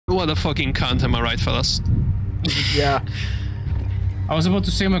What a fucking cunt, am I right, fellas? Yeah. I was about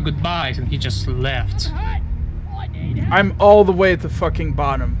to say my goodbyes and he just left. I'm all the way at the fucking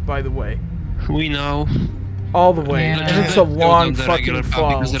bottom, by the way. We know. All the way. Yeah. And it's a long fucking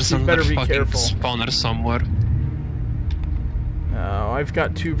fall, so you better be careful. Spawner somewhere. Oh, I've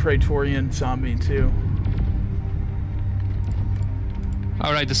got 2 Praetorians on me, too.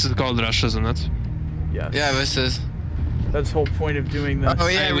 Alright, this is Gold Rush, isn't it? Yes. Yeah, this is. That's the whole point of doing this. Oh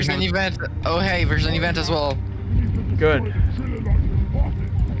yeah, there's an event. Oh hey, there's an event as well. Good.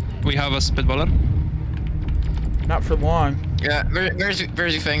 We have a Spitballer. Not for long. Yeah, there's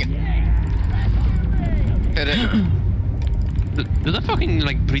the thing. Hit it. Do the fucking,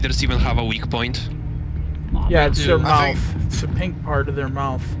 like, breeders even have a weak point? Yeah, it's their I mouth. It's the pink part of their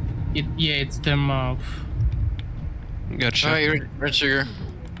mouth. Yeah, it's their mouth. Gotcha. Alright, red sugar.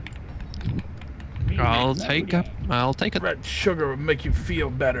 I'll take it. I'll take it. Red sugar will make you feel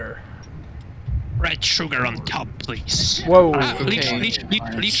better. Red sugar on top, please. Whoa.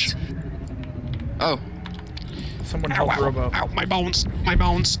 Leech. Oh. Someone help Robo. Ow, my bones. My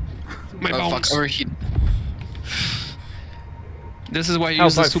bones. My Oh bones. fuck, overheat. This is why you Help,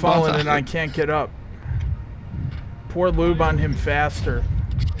 use the I've fallen Subata. and I can't get up. Pour lube on him faster.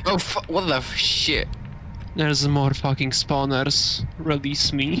 Oh fuck, what the shit? There's more fucking spawners.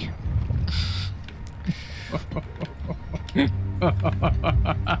 Release me.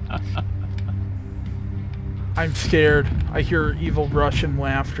 I'm scared. I hear evil Russian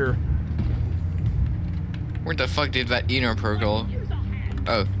laughter. Where the fuck did that inner protocol?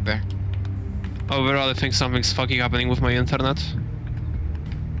 Oh, there. Overall, I think something's fucking happening with my internet.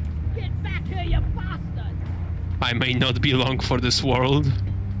 Get back here, you bastard! I may not be long for this world.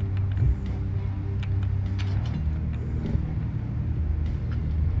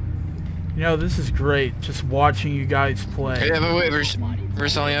 You know, this is great, just watching you guys play. Yeah, but wait,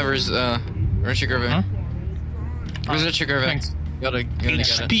 Verssalia, where's your Griffin? Huh? Where's your Griffin? Thanks. Gotta get it.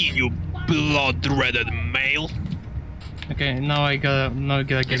 Speed, you blood-dreaded male. Okay, now I gotta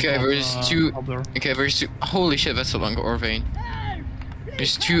get. Okay, there's 2. Cobbler. Okay, there's 2. Holy shit, that's a long Orvane.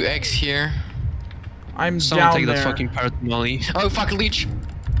 There's 2 eggs here. I'm Someone down take there. that fucking personally. Oh fuck, leech.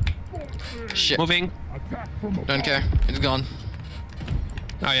 Shit. Moving. Don't care. It's gone.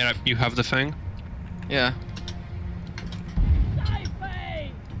 Oh yeah, you have the thing. Yeah. Save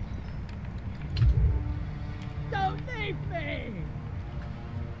me! Don't leave me!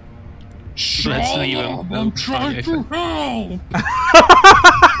 Let's leave him. I'm trying to help.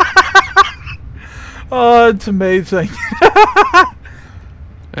 Oh, it's amazing.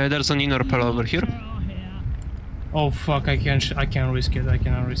 There's an inner pearl over here. Oh fuck! I can't risk it. I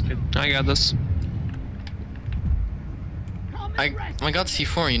cannot risk it. I got this. I got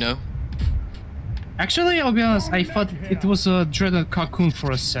C4, you know. Actually, I'll be honest. I thought it was a dreaded cocoon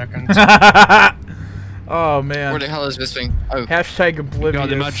for a second. Oh man. Where the hell is this thing? Oh. Hashtag God,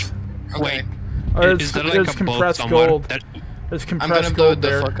 oblivious. imagine. Wait. Oh, there's Is there like there's a boat compressed somewhere? gold. There's gonna compressed blow gold the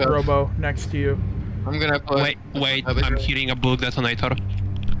there, fuck up. Robo, next to you. I'm gonna put. Wait, I'm hearing a bulk detonator.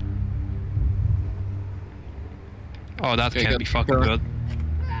 Oh, that Okay, can't good. be fucking good.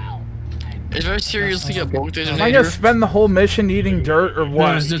 Is there seriously a bulk Am I gonna detonator? spend the whole mission eating dirt or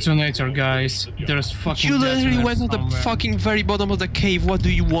what? There's detonator, guys. There's fucking. You literally detonator went to the somewhere. fucking very bottom of the cave. What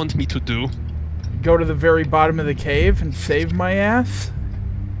do you want me to do? Go to the very bottom of the cave and save my ass?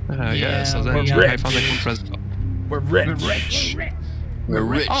 Yeah, so then we're I found a compressed. We're rich. We're rich. We're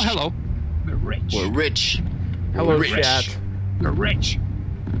rich. Oh, hello. We're rich. We're rich. Hello, We're rich. chat. We're rich.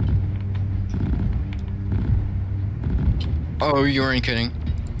 Oh, you weren't kidding.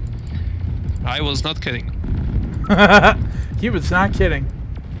 I was not kidding. He was not kidding.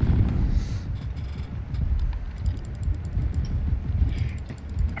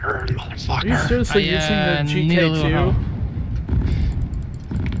 Are you Motherfucker. seriously using the GK2?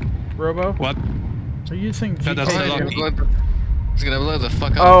 Robo? What? Are you using Yeah, that's Oh, the GK2? it's gonna blow- it's gonna blow the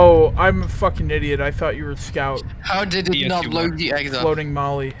fuck up. Oh, I'm a fucking idiot. I thought you were Scout. How did it Yes, not you blow were. the eggs up? Floating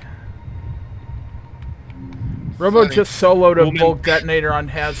Molly. Robo Floating. just soloed a Woman. bulk detonator on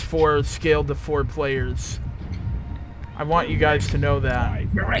Has 4 scaled to 4 players. I want you guys to know that.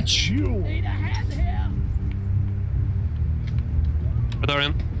 We're rich. Need a hand here!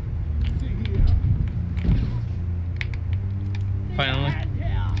 Dorian. Finally. Hand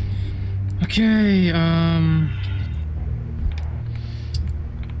here! Okay.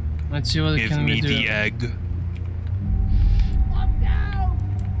 Let's see what Give can me we do. the egg. I'm down!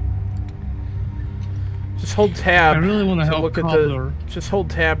 Just hold tab. I really want to help look at Cobbler. Just hold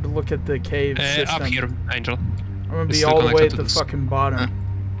tab to look at the cave system. Up here, Angel. I'm gonna be It's still all the way connected at to the this. fucking bottom.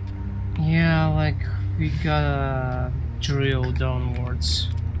 Yeah, like we gotta drill downwards.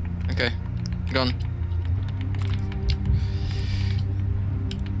 Okay. Gone.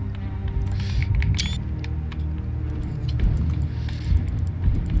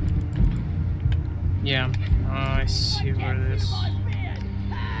 Yeah, I see where it is.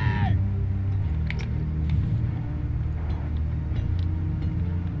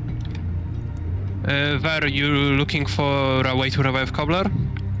 Where are you looking for a way to revive Cobbler?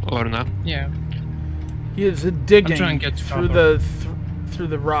 Or no? Yeah. He is I'm digging trying to get to through cover. through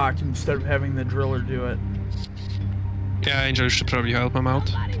the rock instead of having the driller do it. Yeah, Angel should probably help him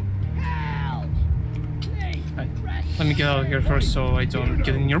out. Let me get out of here first so I don't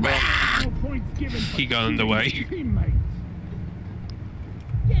get in your way. He got in the way.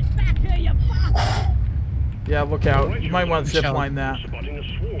 Get back here, you bastard! Yeah, look out. You might want to zipline that. Spotting a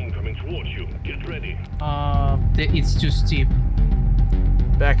swarm coming towards you. Get ready. It's too steep.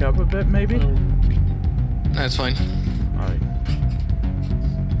 Back up a bit, maybe? That's fine. Alright.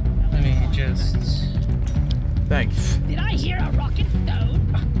 Let me just... Thanks. Did I hear a rocket stone?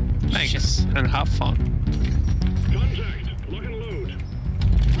 Thanks, and have fun. Contact. Lock and load.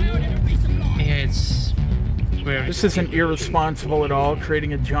 Yeah, it's... Where This isn't irresponsible at all,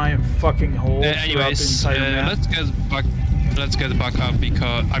 creating a giant fucking hole throughout the Anyways, entire map. let's get back up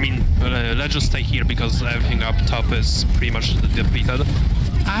because let's just stay here because everything up top is pretty much depleted.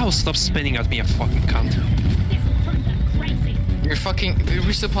 Ow, stop spinning at me, a fucking cunt. You're fucking. The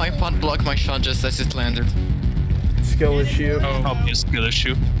resupply pod blocked my shot just as it landed. Skill issue. Obvious skill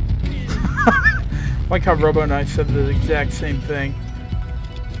issue. Like how Robo and I said the exact same thing.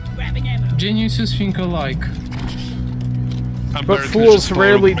 Grabbing ammo. Geniuses think alike. Americans fools just borrow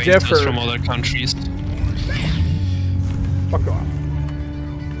rarely brains differ. from other countries. Fuck off.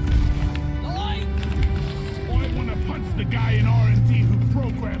 I want to punch the guy in R&D who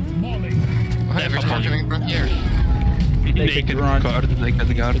programmed Molly. Whatever's coming from here. Naked grunt. guard,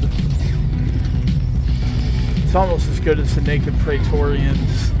 naked guard. It's almost as good as the Naked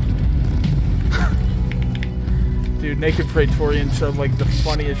Praetorians. Dude, Naked Praetorians are like the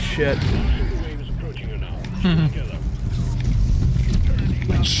funniest shit. Wave is approaching you now. Together.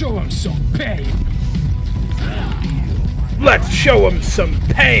 Let's show him some pain. Let's show them some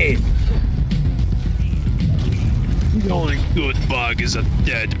pain! The only good bug is a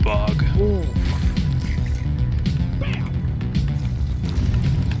dead bug. Ooh.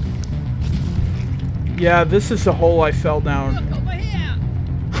 Yeah, this is the hole I fell down. Look over here!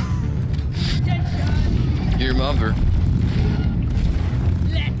 Your mother.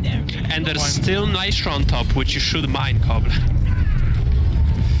 Let them. And there's still nitro on top, which you should mine, Cobbler.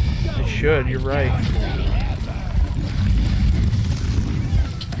 I should, you're right.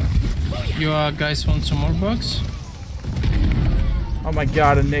 You guys want some more bugs? Oh my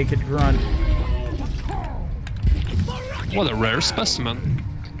god, a naked grunt. What a rare specimen.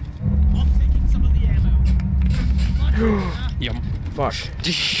 I'm taking some of the ammo. Yum. Fuck.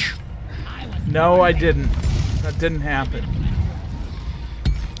 No, I didn't. That didn't happen.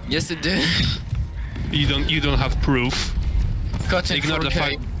 Yes, it did. You don't have proof. Cut in Ignore the 4K.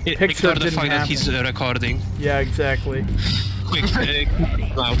 fact. Picture Ignore the didn't fact that he's happen. recording. Yeah, exactly. Quick,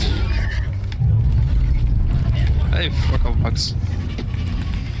 out. Hey, fuck off, bugs.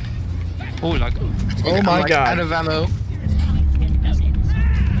 Oh, lag. Oh I'm my like god. out of ammo.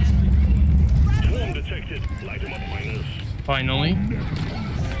 Swarm detected. Light him up, miners. Finally.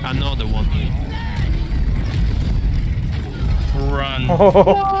 Another one. Run. Oh,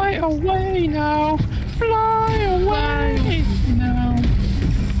 Fly away now! Fly away now!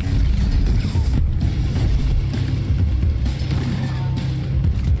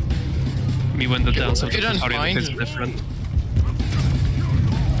 Me when the dance of the You don't Victorian find- is different.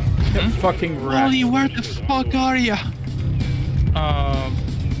 get fucking wrecked. Ollie, where the fuck are ya?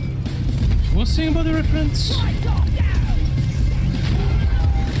 What's saying about the reference?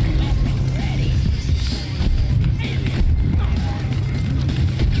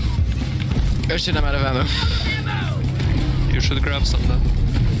 Oh shit, I'm out of ammo. You should grab some then.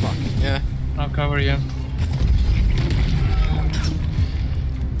 Yeah. I'll cover you.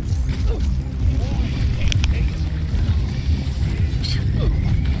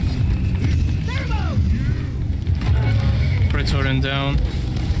 Praetorian down.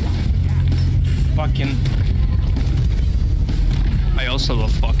 Fucking. I also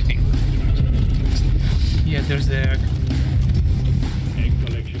love fucking. Yeah, there's the egg. Egg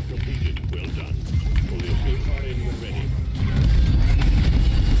collection completed. Well done. Fully escape pod in when ready.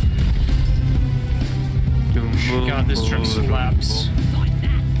 God, this truck slaps.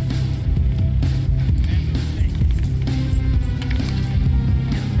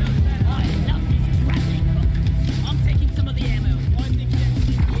 I love this scrapping. I'm taking some of the ammo.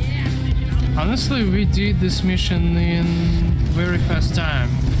 Yeah. Honestly, we did this mission in very fast time.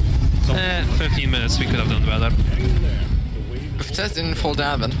 So 15 minutes, we could have done better. If Tess didn't fall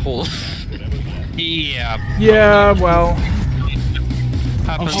down that hole. Yeah. Yeah, well.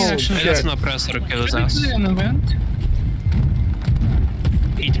 Happens. Oh, shit. Let's not press or kills us. Is it an event?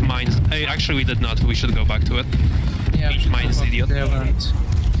 8 mines. Actually, we did not. We should go back to it. Yeah, 8 mines, idiot. the event.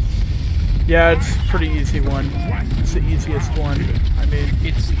 Yeah, it's a pretty easy one. It's the easiest one. I mean,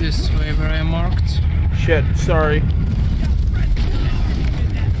 It's this way where I marked. shit, sorry.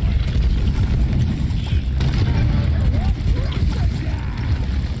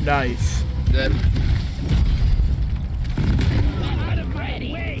 Nice. Dead.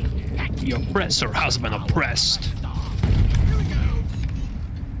 The oppressor has been oppressed.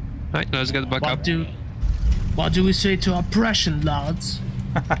 Right, let's get back up. What do we say to oppression, lads?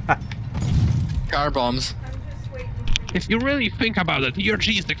 Car bombs. If you really think about it,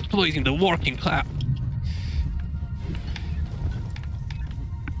 DRG is exploiting the working class.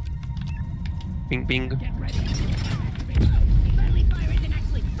 Bing bing. Friendly fire isn't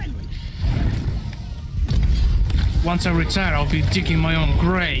actually friendly. Once I retire, I'll be digging my own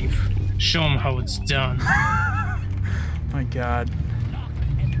grave. Show 'em how it's done. My god.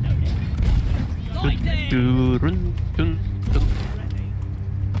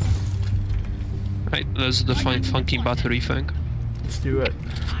 Right, let's do the funky battery thing. Let's do it.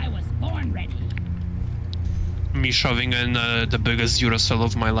 I was born ready. Me shoving in the biggest Duracell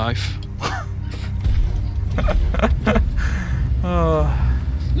of my life. Oh,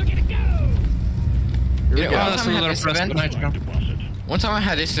 Look at it go! You know, go. one That's time I had another this press event- button. One time I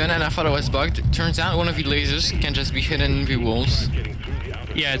had this event and I thought it was bugged. Turns out one of the lasers can just be hidden in the walls.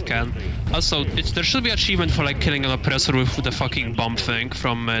 Yeah, it can. Also, there should be achievement for like killing an oppressor with the fucking bomb thing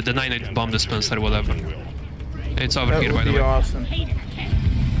from the 9-8 bomb dispenser, whatever. It's over that here, by would the be way. awesome.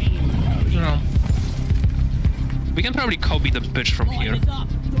 No. We can probably Kobe the bitch from here.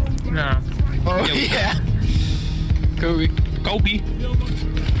 No. Oh Yeah. yeah. Kobe. Kobe!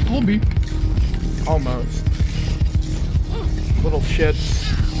 Kobe. Almost. Little shits.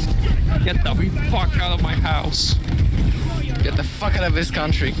 Get the fuck out of my house. Get the fuck out of this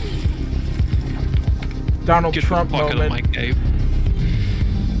country. Donald Get Trump the fuck out of my moment. cave.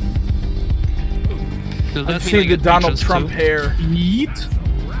 Does that I've mean seen I the get Donald pictures Trump too? hair. Eat.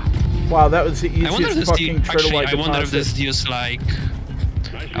 Wow, that was the I wonder if easiest this fucking actually, turtle-like I wonder if this deposit. deals like...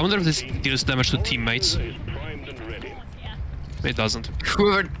 I wonder if this deals damage to teammates. It doesn't.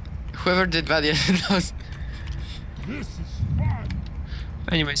 Whoever did that, yes, it does.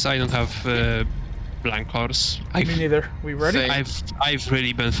 Anyways, I don't have blank cars. Me neither. We ready? Same. I've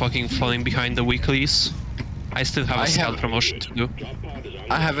really been fucking falling behind the weeklies. I still have a scout promotion to do.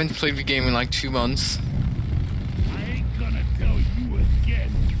 I haven't played the game in like 2 months.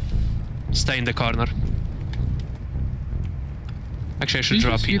 Stay in the corner. Actually, I should Did you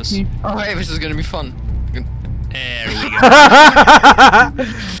drop shoot penis. me? Oh hey, this is gonna be fun. There we go.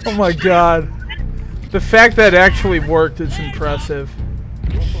 Oh my god. The fact that actually worked is impressive.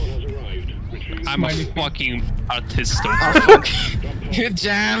 I'm a fucking artist. Oh fuck. You're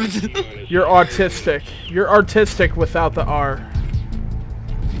jammed. You're autistic. You're artistic without the R.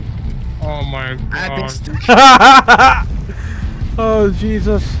 Oh my god. Oh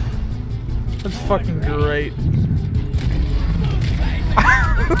Jesus. That's fucking great.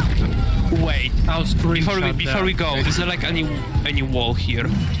 Wait, before we go, is there like any wall here?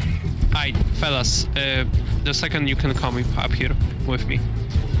 Alright, fellas, the second you can come up here with me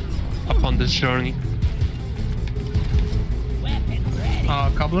upon this journey.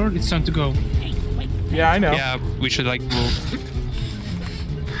 Cobbler, it's time to go. Yeah, I know. Yeah, we should like move.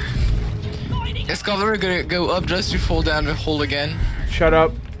 Is Cover gonna go up just to fall down the hole again? Shut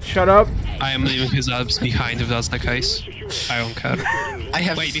up. Shut up. I am leaving his abs behind if that's the case. I don't care. I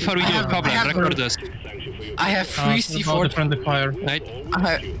have. Wait, before we do a problem, record this. I have 3 About C4. the friendly fire. Right?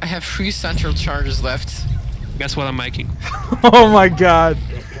 I have 3 central charges left. Guess what I'm making? Oh my god.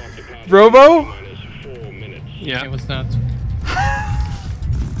 Robo? Yeah. What's that?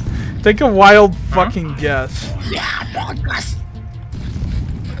 Take a wild fucking guess. Yeah, August.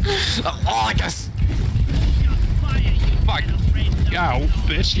 August. Fuck. Ow,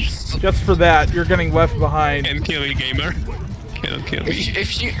 bitch. Just for that, you're getting left behind. And kill me, gamer. Cannot kill me.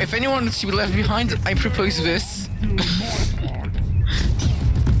 If anyone wants to be left behind, I propose this.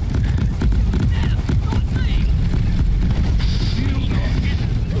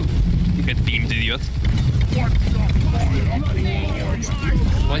 You get beamed, idiot.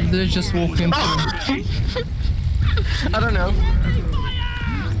 Why did they just walk into? I don't know.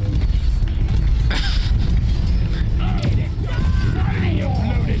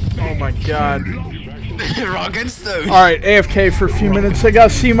 Oh my god. Rock and stone. Alright, AFK for a few minutes. I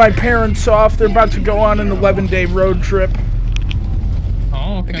gotta see my parents off. They're about to go on an 11-day road trip.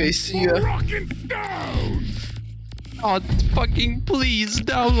 Oh, okay. Okay, see ya. Oh, fucking please,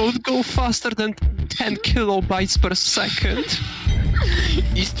 download go faster than 10 kilobytes per second.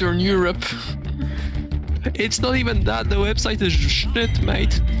 Eastern Europe. It's not even that, the website is shit,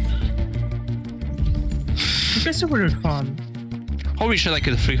 mate. You guys are really fun. Holy shit, I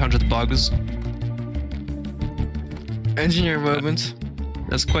killed 300 bugs. Engineer moment.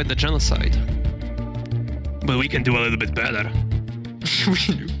 That's quite the genocide. But we can do a little bit better.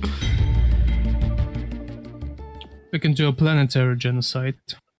 We can do a planetary genocide.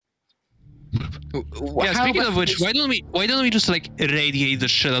 Yeah, speaking of which, why don't we just like irradiate the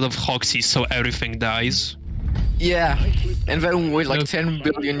shit out of Hoxie so everything dies? Yeah, and then wait like 10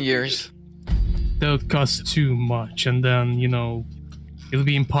 billion years. That would cost too much, and then, you know, it'll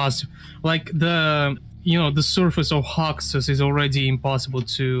be impossible. Like, the surface of Hoxus is already impossible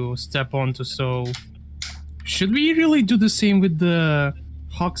to step onto, so... Should we really do the same with the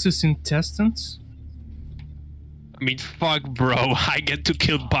Hoxus intestines? I mean, fuck, bro. I get to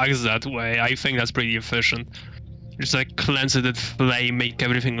kill bugs that way. I think that's pretty efficient. Just like cleanse it with flame, make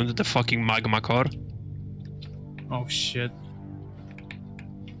everything into the fucking magma core. Oh shit.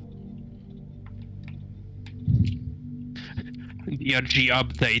 DRG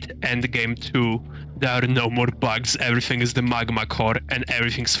update, endgame 2. There are no more bugs, everything is the magma core, and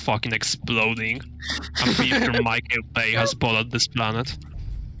everything's fucking exploding. I'm pretty sure Michael Bay has bought this planet.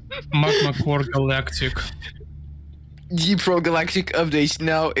 Magma core galactic. G-Pro Galactic updates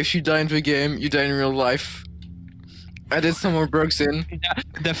now. If you die in the game, you die in real life. Added some more bugs in.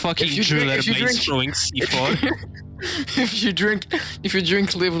 The fucking driller base throwing C4. If you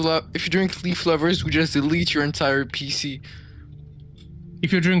drink leaf lovers, we just delete your entire PC.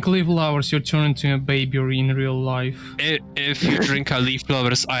 If you drink leaf lovers, you turn into a baby in real life. If you drink a leaf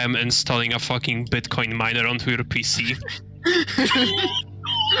lovers, I am installing a fucking Bitcoin miner onto your PC.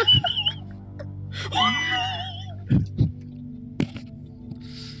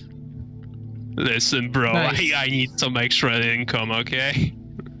 Listen, bro, nice. I need some extra income, okay?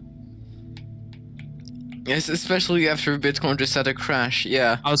 Yes, especially after Bitcoin just had a crash,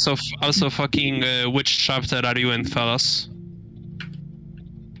 yeah. Also fucking, which chapter are you in, fellas?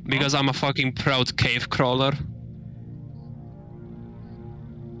 Because I'm a fucking proud cave crawler.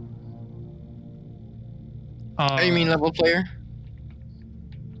 You mean level player?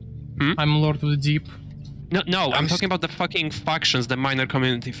 I'm Lord of the Deep. No, I'm talking about the fucking factions, the minor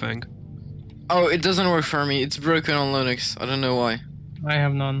community thing. Oh, it doesn't work for me. It's broken on Linux. I don't know why. I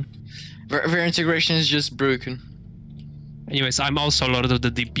have none. Their integration is just broken. Anyways, I'm also Lord of the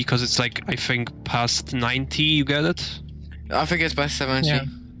Deep because it's like, I think, past 90, you get it? I think it's past 70. Yeah.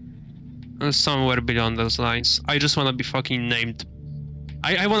 Somewhere beyond those lines. I just wanna be fucking named...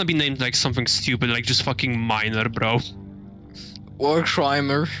 I wanna be named like something stupid, like just fucking minor, bro. Or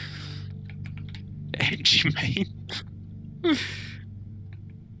crimer. Main.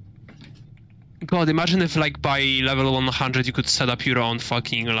 God, imagine if like by level 100 you could set up your own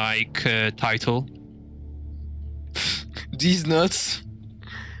fucking like title. These nuts.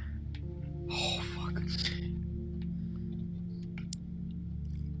 Oh fuck.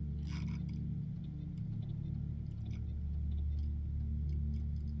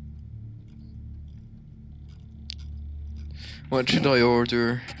 What should I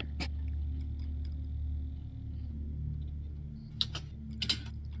order?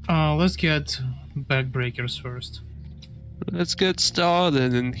 Let's get backbreakers first. Let's get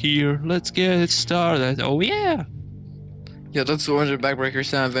started in here. Let's get started. Oh yeah. Yeah, let's order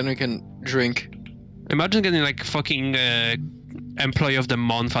backbreakers and then we can drink. Imagine getting like fucking employee of the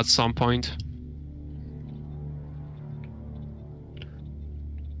month at some point.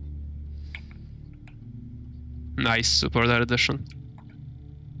 Nice, super rare edition.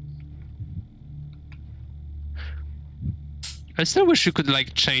 I still wish you could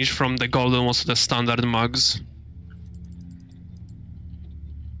like change from the golden ones to the standard mugs.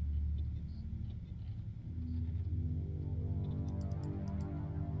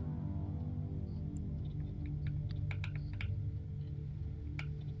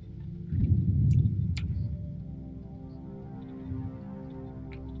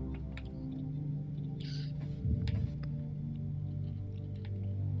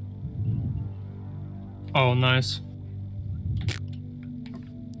 Oh, nice.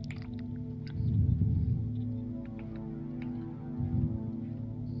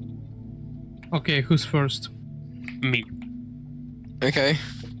 Okay, who's first? Me. Okay.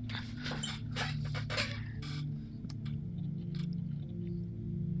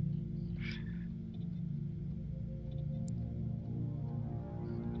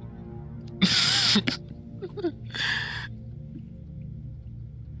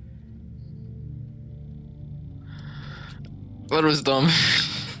 That was dumb.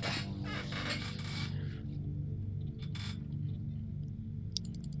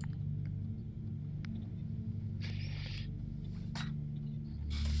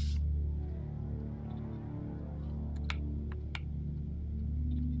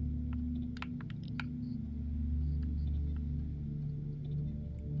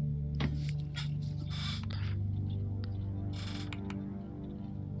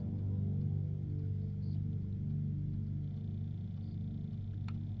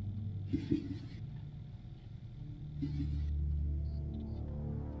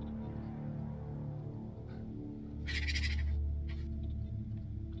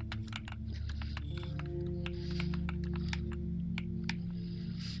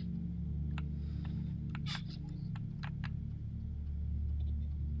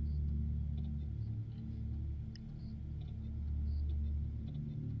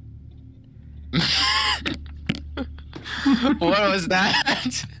 What was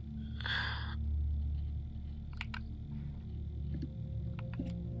that?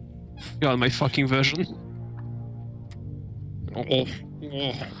 God, my fucking version.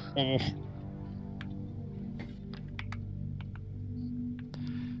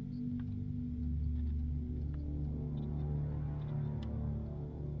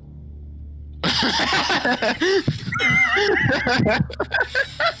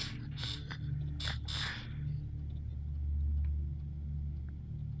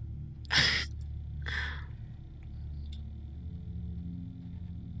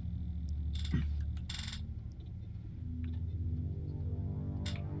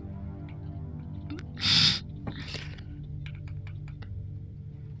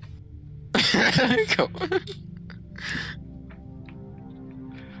 Go.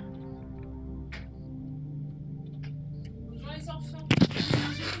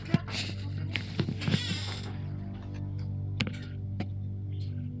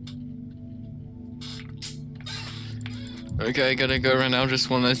 Okay, I gotta go right now. Just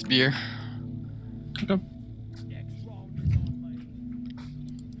one last beer. Okay.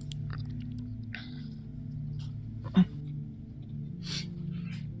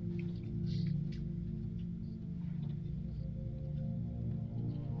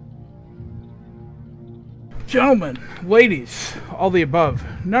 Gentlemen, ladies, all the above,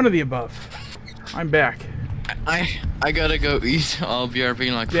 none of the above. I'm back. I gotta go eat. I'll be RP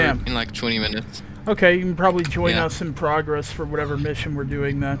in like in like 20 minutes. Okay, you can probably join us in progress for whatever mission we're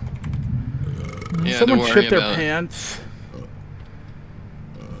doing then. Yeah, Someone shit their pants.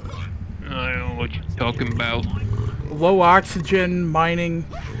 I don't know what you're talking about. Low oxygen mining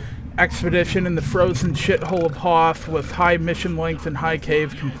expedition in the frozen shithole of Hoth with high mission length and high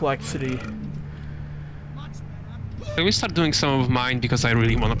cave complexity. Can we start doing some of mine because I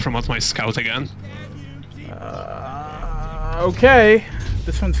really want to promote my scout again? Okay.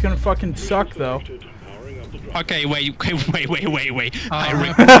 This one's gonna fucking suck though. Okay, wait. I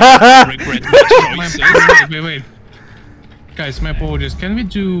regret my choices. Wait. Guys, my apologies. Can we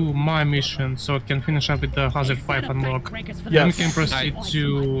do my mission so I can finish up with the Hazard 5 unlock? Then we can proceed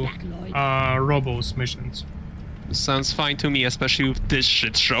to Robo's missions. Sounds fine to me, especially with this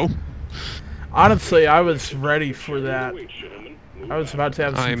shit show. Honestly, I was ready for that. I was about to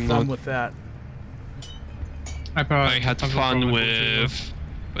have some fun with that. I had fun with...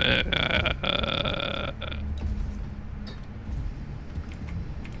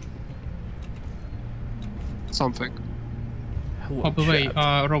 something. Hello, by the way,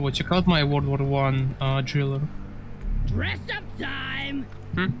 Robo, check out my World War I driller. Dress up time!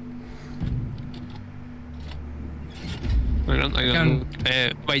 I don't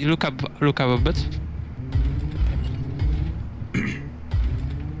wait, look up a bit.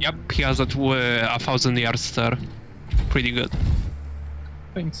 Yep, he has that 1,000 yards there. Pretty good.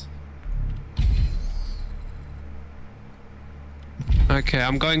 Thanks. Okay,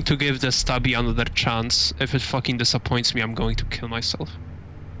 I'm going to give the Stubby another chance. If it fucking disappoints me, I'm going to kill myself.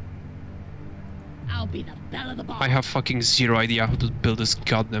 I'll be the belle of the ball. I have fucking zero idea how to build this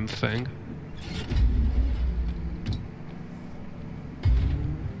goddamn thing.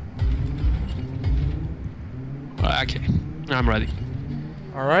 Okay, I'm ready.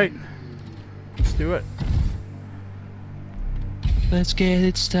 Alright. Let's do it. Let's get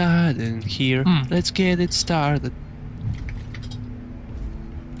it started here. Let's get it started.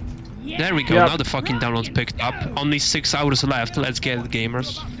 Yeah. There we go, now the fucking download picked up. Only 6 hours left, let's get it,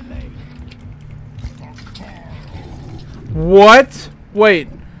 gamers. What? Wait.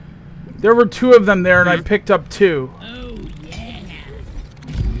 There were 2 of them there and I picked up 2. Oh, yeah.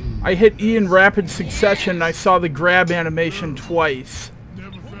 I hit E in rapid succession and I saw the grab animation twice.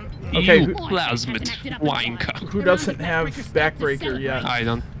 Okay, You plasmid wanker. who doesn't have backbreaker yet? I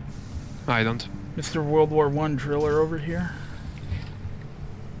don't. Mr. World War I driller over here.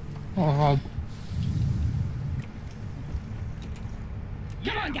 Oh,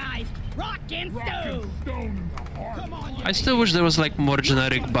 Come on, guys! Rock and stone! Come on, I still wish there was like more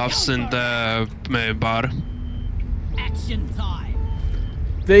generic buffs in the bar. action time!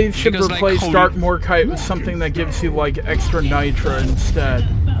 They should Because, like, replace holy- Dark Morkite with something that gives you like extra nitra instead.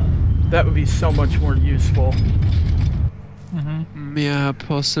 That would be so much more useful. Yeah,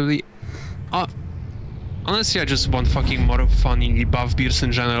 possibly. Honestly, I just want fucking more funny buff beers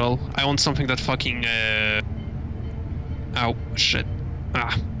in general. I want something that fucking oh shit.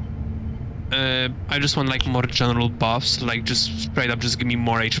 I just want like more general buffs, like just straight up just give me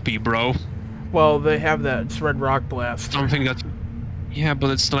more HP, bro. Well, they have that. It's Red Rock Blast. Something that... Yeah, but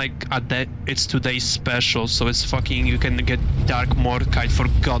it's like it's today's special, so it's fucking... You can get Dark Morkite for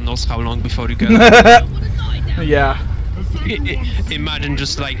God knows how long before you get it. Yeah. Imagine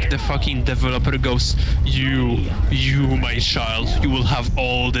just like the fucking developer goes, you my child, you will have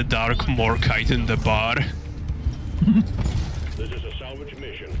all the Dark Morkite in the bar. This is a salvage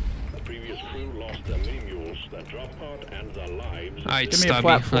mission. The previous crew lost their mini mules, their drop pod, and their lives. Alright, Give me a Stabby,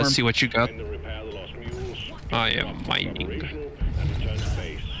 platform. let's see what you got. Find and repair the lost mules. I am mining. Operational and return to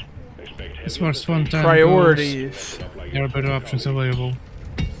base. Expect heavy as far as fun time Priorities. goes, there are better options available.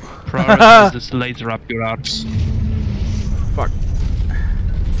 Prioritize this laser up your arms. Fuck. I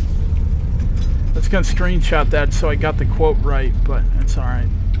was gonna screenshot that so I got the quote right, but it's alright.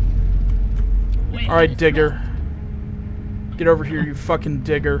 Alright, digger. Get over here, you fucking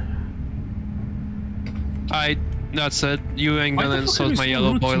digger. That's it. You ain't Why gonna the fuck are insult you my so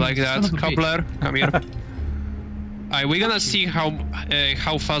yellow rude boy to me, like son that. of a bitch? Coupler, come here. Alright, we're gonna see how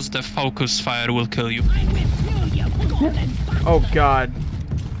fast the focus fire will kill you. Oh god.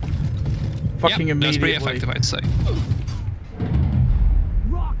 Fucking Yep, that's immediately. pretty effective, I'd say.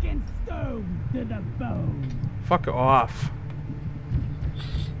 Rock and stone to the bone! Fuck off.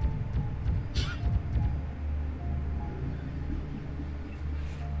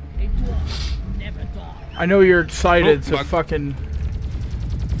 A dwarf never dies. I know you're excited Oh, to fuck. fucking...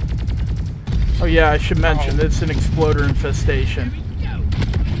 Oh yeah, I should mention, it's an exploder infestation.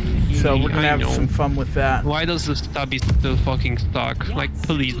 So we're gonna I have know. some fun with that. Why does the Stabby still fucking stuck? Like,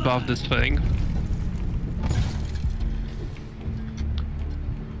 please buff this thing.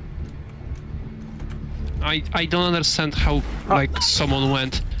 I don't understand how, like, someone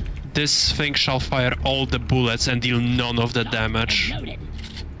went, this thing shall fire all the bullets and deal none of the damage. Loaded.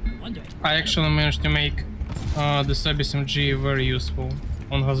 Wondering. I actually managed to make the sub-SMG very useful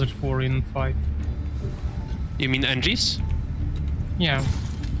on Hazard 4 in 5. You mean NGs? Yeah.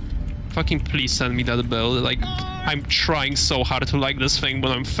 Fucking please send me that build. Like, I'm trying so hard to like this thing,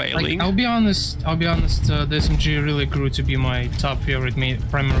 but I'm failing. Like, I'll be honest, the SMG really grew to be my top favorite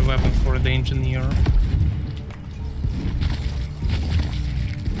primary weapon for the engineer.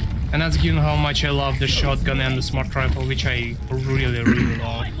 And that's given how much I love the shotgun and the smart rifle, which I really, really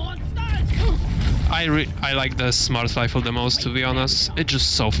love. I like the smart rifle the most, to be honest. It's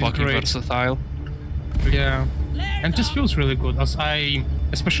just so fucking great. versatile. Yeah. And it just feels really good, as I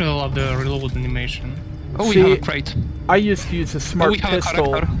especially love the reload animation. Oh, we See, have a crate. I used to use a Oh, smart we have a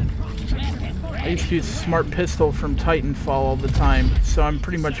pistol. character. I used to use a smart pistol from Titanfall all the time, so I'm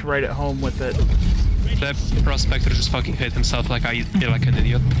pretty much right at home with it. The prospector just fucking hit himself like an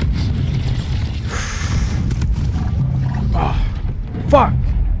idiot. Fuck!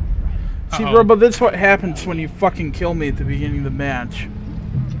 See, Uh-oh. Robo, that's what happens when you fucking kill me at the beginning of the match.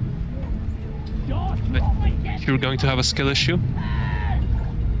 But you're going to have a skill issue?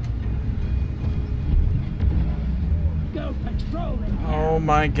 Go patrolling. Oh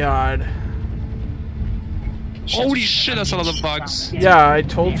my god. Holy shit, that's a lot of bugs. Yeah, I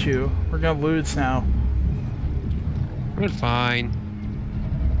told you. We're gonna lose now. We're fine.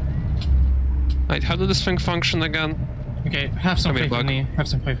 Right, how does this thing function again? Okay, have some Come here, faith in bug. me. Have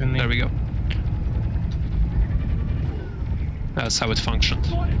some faith in me. There we go. That's how it functioned.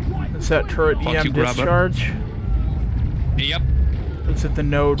 Is that turret Fuck EM you, grabber. discharge? Yep. Is it the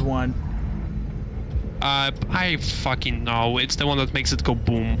node one? I fucking know. It's the one that makes it go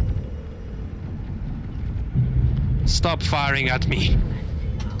boom. Stop firing at me.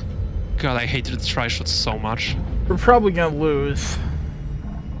 God, I hated the tri-shots so much. We're probably gonna lose.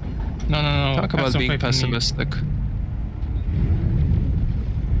 No. Talk have about some being faith in me. pessimistic.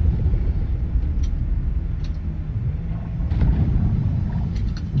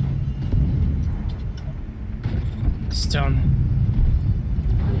 Stun.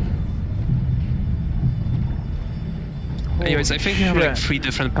 Anyways, I think you have like shit. 3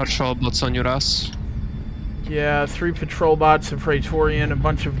 different patrol bots on your ass. Yeah, 3 patrol bots, a Praetorian, a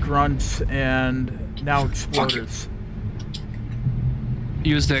bunch of grunts, and now exploders.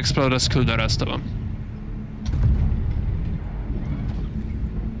 Use the exploders, kill the rest of them.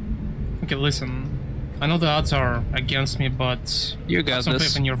 Okay, listen. I know the odds are against me, but You got have some this.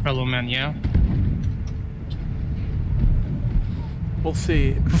 faith in your fellow man, yeah? We'll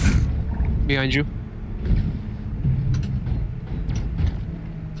see. Behind you.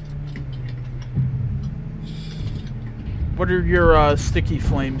 What are your sticky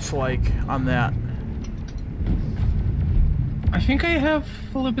flames like on that? I think I have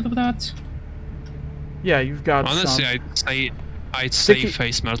a little bit of that. Yeah, you've got Honestly, some. I'd say Sticky-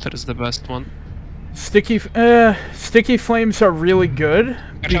 face melter is the best one. Sticky flames are really good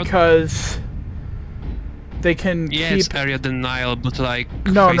Watch out. because they can Yeah, keep. it's area denial, but like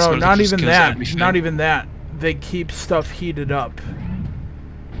No, face no, melter not just even kills that. everything. Not even that. They keep stuff heated up.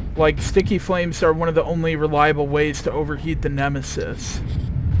 Like, sticky flames are one of the only reliable ways to overheat the Nemesis.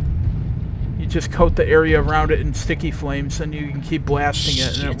 You just coat the area around it in sticky flames, and you can keep blasting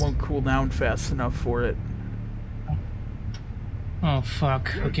it, and it won't cool down fast enough for it. Oh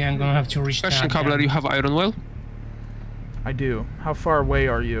fuck. Okay, I'm gonna have to reach Question, that. Cobbler, then. you have iron will? I do. How far away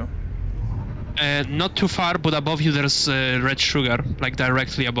are you? Not too far, but above you there's red sugar, like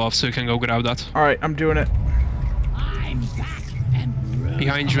directly above, so you can go grab that. Alright, I'm doing it. I'm back and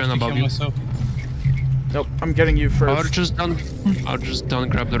Behind you and To above kill you. myself. Nope, I'm getting you Or first. just don't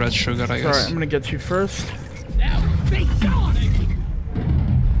grab the red sugar, I Alright, guess. I'm gonna get you first. now be gone.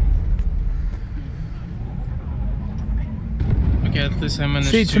 Okay, at least I managed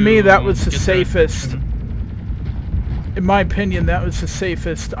See, to me, that was the get safest. In my opinion, that was the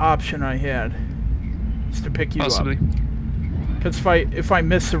safest option I had. Is to pick you Possibly. up. Because if I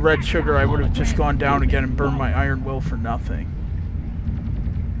missed the red sugar, I would have just gone down again and burned my iron will for nothing.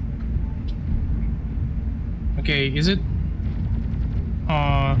 Okay, is it?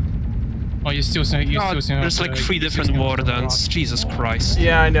 Oh, you still say you God, still say there's like 3 different wardens. Jesus Christ.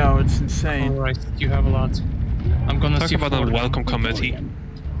 Yeah, I know, it's insane. Alright, you have a lot. I'm gonna Talk see about a welcome committee.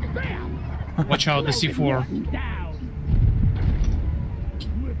 Watch out, the C4. Down.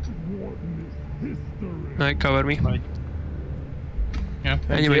 Alright, cover me. Right. Yeah.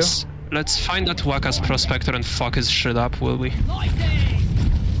 Thank Anyways, let's find that Waka's prospector and fuck his shit up, will we?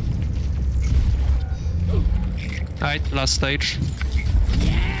 Alright, last stage.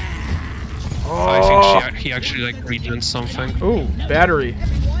 Oh, I think he actually like regens something. ooh, battery.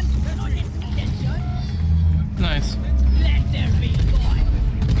 Nice.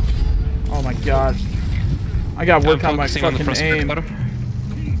 Oh my god. I gotta work I'm on my focusing on the fucking aim. prospector.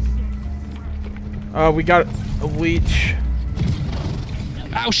 We got a leech.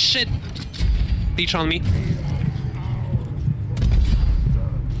 Oh shit! Leech on me.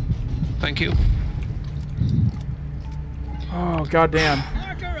 Thank you. Oh, goddamn.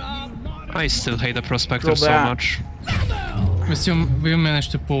 I still hate the prospector Drill so that. much. We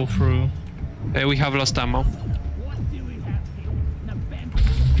managed to pull through. We have lost ammo.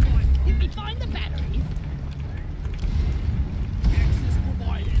 Did we find the batteries?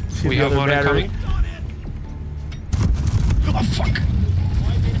 See We the have other more battery. incoming. Oh fuck!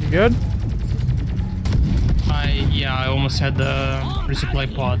 You good? I almost had the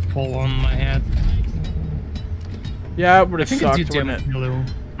resupply pod fall on my head. Yeah, it would I have think it sucked, did wouldn't damage it? me a little.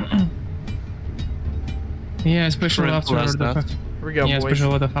 Yeah, especially Friend after bless the that. fact. Here we go, Yeah, boys.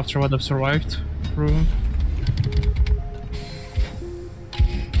 especially after what I've survived through.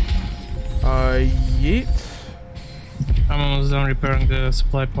 Yeet. I'm almost done repairing the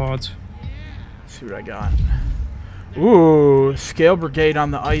supply pod. Let's see what I got. Ooh, scale brigade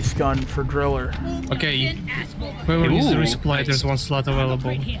on the ice gun for driller. Okay, whoever needs the Ooh, resupply, nice. there's one slot available.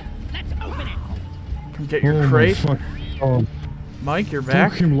 Right here. Let's open it. Come get your Oh my crate. fuck. Oh, Mike, you're took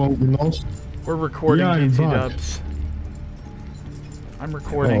back. him long enough. We're recording Yeah, I'm DT back. dubs. I'm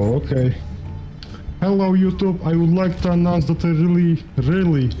recording. Oh, okay. Hello YouTube, I would like to announce that I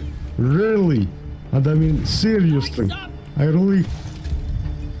really, and I mean seriously, I really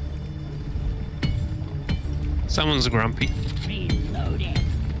Someone's grumpy. Reloading.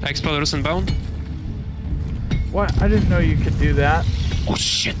 Exploders inbound. What? I didn't know you could do that. Oh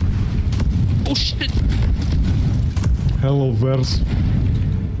shit! Oh shit! hello Vers.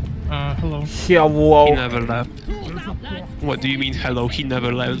 Hello. He Hello. never left. What do you mean hello? He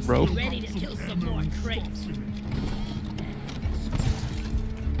never left, bro. Ready to kill some more crates.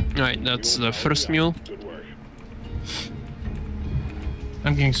 Alright, that's the first mule. Good work.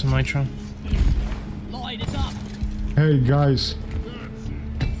 I'm getting some nitro. Light is up. Hey guys,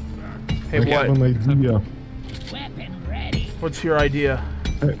 Hey, I what? have an idea. Weapon ready. What's your idea?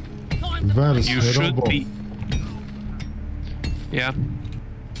 Vers, You should Robo. be. Yeah.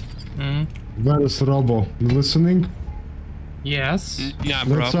 Vers, Robo. You listening? Yes. Yeah,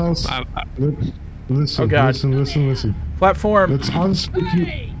 bro. Let's all... Listen, Oh, God. listen. Platform. Let's all speak...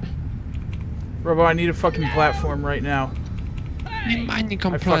 Robo, I need a fucking platform right now. Mining fucked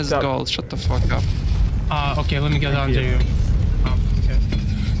compressed up. gold. Shut the fuck up. Okay, let me get under you. Oh, okay.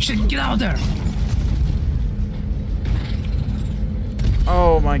 Shit, get out there!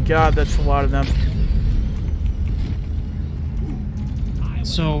 Oh my god, that's a lot of them.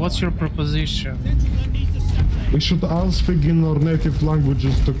 So, what's your proposition? We should all speak in our native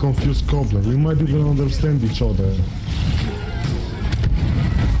languages to confuse Cobbler. We might even understand each other.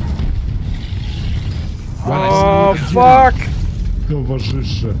 Oh, fuck!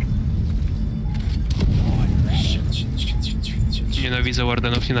 Towarzysze. Nienawidzę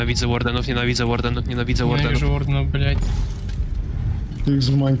wardenów, nienawidzę wardenów, nienawidzę wardenów, nienawidzę wardenów. Ненавижу орденов, блядь. Tych z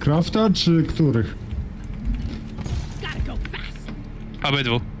Minecrafta, czy których?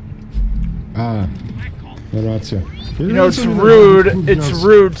 Obydwu. A, racja. You know, it's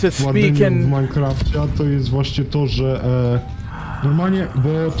rude to speak in... w Minecrafcie, to jest właśnie to, że normalnie,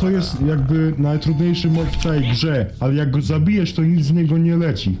 bo to jest jakby najtrudniejszy mod w całej grze, ale jak go zabijesz, to nic z niego nie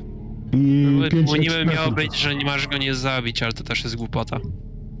leci. I Bo niby miało być, że nie masz go nie zabić, ale to też jest głupota.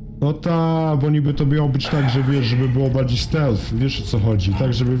 No ta, bo niby to miało być tak, że wiesz, żeby było bardziej stealth, wiesz o co chodzi,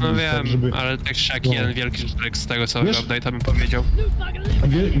 tak żeby... No wiem, tak, żeby... ale tak jak No. jeden wielki żrek z tego całego Wiesz- update'a bym powiedział.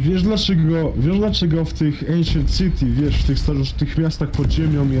 Wiesz dlaczego w tych Ancient City, wiesz, w tych starożytnych miastach pod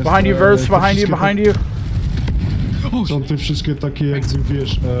ziemią jest... Behind you, Verse, te behind you, wszystkie behind you. Są te wszystkie takie jakby,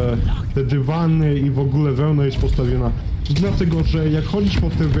 wiesz, te dywany i w ogóle wełna jest postawiona. To dlatego, że jak chodzisz po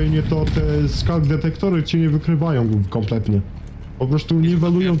tej wełnie, to te skalk detektory cię nie wykrywają kompletnie. Po prostu nie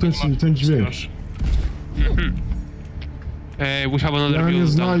walują ten dźwięk. We have another Ja nie build down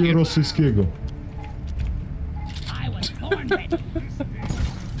znaję here. rosyjskiego.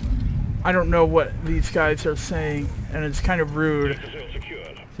 I don't know what these guys are saying, and it's kind of rude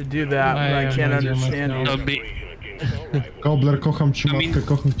to do that, but I can't understand you. To be... Kobler, kocham ci matkę,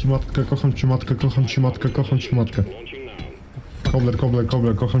 kocham ci matkę, kocham ci matkę, kocham ci matkę, kocham ci matkę. Kobler,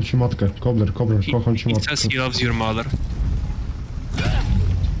 kocham ci matkę. Kobler, kocham ci He matkę. says he loves your mother.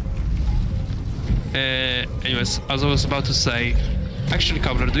 Anyways, as I was about to say, actually,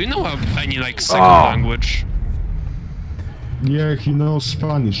 Cobbler, do you know any like second language? Yeah, he knows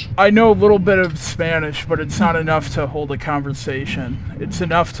Spanish. I know a little bit of Spanish, but it's not enough to hold a conversation. It's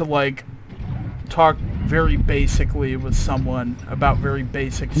enough to, like, talk very basically with someone about very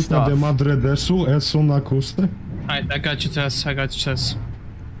basic Puta stuff. de madre desu, eso na kuste. I got you, Tess. I got you, Tess.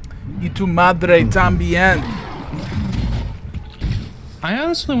 Y tu madre también. I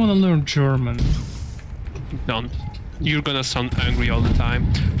honestly want to learn German. Don't. You're gonna sound angry all the time.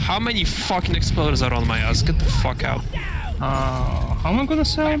 How many fucking exploders are on my ass? Get the fuck out. How am I gonna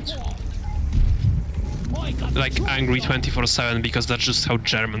sound? Like angry 24/7 because that's just how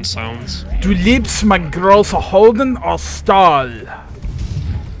German sounds. Du liebst mein großer Holden aus Stahl.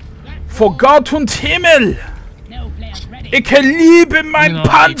 Vor Gott und Himmel. Ich liebe mein You know,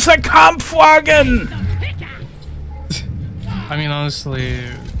 Panzerkampfwagen. I mean, honestly,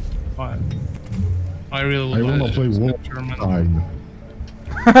 I really would I wanna like play to speak German. Wolfenstein.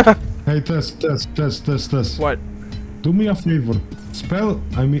 Hey, Tess. What? Do me a favor. Spell,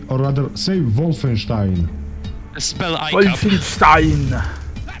 or rather, say Wolfenstein. Spell ICAP. Wolfenstein.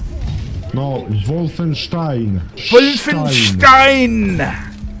 No, Wolfenstein. Wolfenstein. No,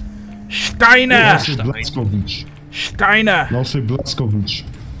 Steiner. say Blaskowicz. Steiner. No, say Blaskowicz.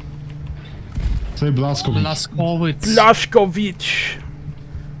 Say Blaskowicz. Blaskowitz.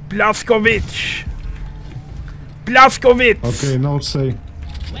 Blaskowicz.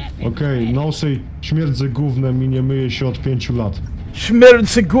 Okay, no say śmierdzę gównem i nie myję się od 5 lat.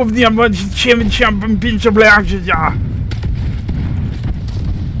 Śmierdzę gównia, bo cię 5 lat życia.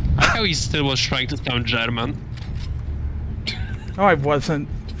 How he still was trying to sound German. Oh, I wasn't.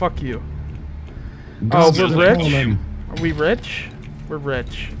 Fuck you. That's we're the rich? problem. Are we rich? We're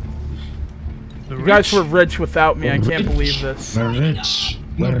rich. You guys were rich without me. I can't believe this. We're rich.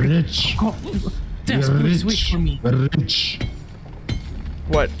 We're rich. Tess, We're please wait rich. for me. We're rich.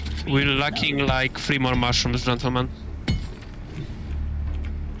 What? We're lacking like 3 more mushrooms, gentlemen.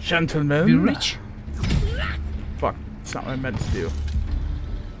 Gentlemen? Be rich? Fuck. That's not what I meant to do.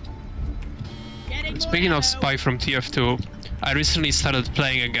 Speaking of Spy from TF2, I recently started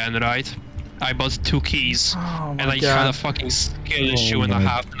playing again, right? I bought 2 keys, Oh my and I god. had a fucking skill issue and a my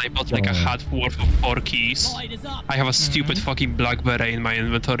half, and I bought like a hat worth of 4 keys. I have a stupid fucking black beret in my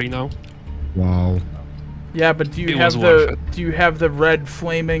inventory now. Wow. Yeah, but do you have the red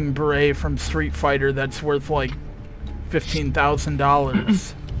flaming beret from Street Fighter that's worth like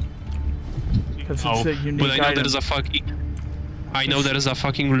 $15,000? Because it's a unique but I know item. there's a fucking. I know there's a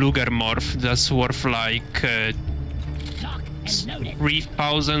fucking Luger morph that's worth like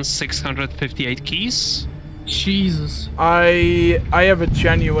 3,658 keys. Jesus. I have a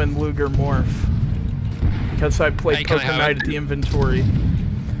genuine Luger morph because I played Can I Poker have Night it? at the inventory.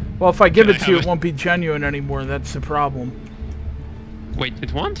 Well, if I give Can it I to you, have it it? won't be genuine anymore. That's the problem. Wait,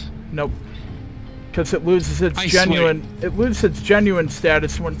 it won't? Nope. Because it loses its I genuine. It loses its genuine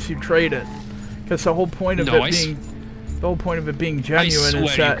status once you trade it. Because the whole point of No, it being I genuine swear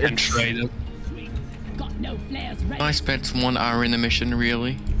is that you can it's. trade it. Got no flares ready. I spent 1 hour in the mission,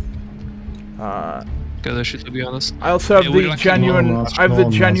 really. Because I should, to be honest. I also have Yeah, we're the lucky. genuine. Long I have the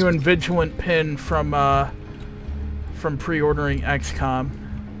last. genuine vigilant pin from pre-ordering XCOM.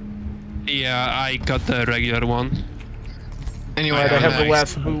 Yeah, I got the regular one. Anyway, Alright, I I'm have the next.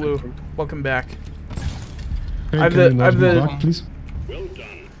 last Bulu. Welcome back. Hey, I've can the- you let I've me the- back, please? Well done.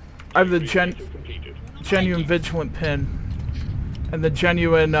 I have the Objective completed. genuine vigilant pin, and the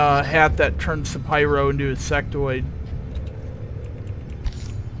genuine hat that turns the pyro into a sectoid.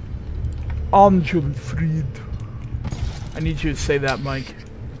 Angelfried. I need you to say that, Mike.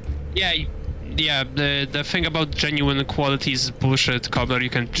 Yeah, the thing about genuine quality is bullshit, Cobbler. You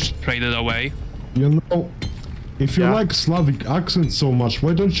can just trade it away. You know, if you Yeah. like Slavic accent so much,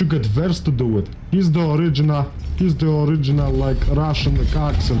 why don't you get Vers to do it? He's the original like Russian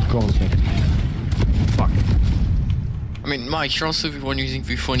accent concept. Fuck. I mean, Mike, you're also the one using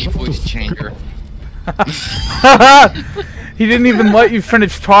the funny voice changer. He didn't even let you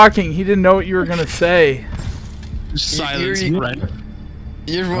finish talking. He didn't know what you were gonna say. Silence, you're- friend.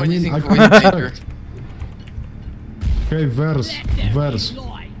 You're the I one mean, using I the voice can't changer. Hey, Vers.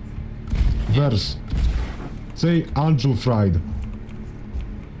 Say Angelfried.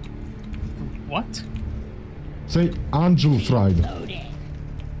 What? Say Angelfried.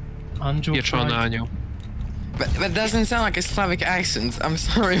 Angel Pieczony Fried. anioł. But that doesn't sound like a Slavic accent. I'm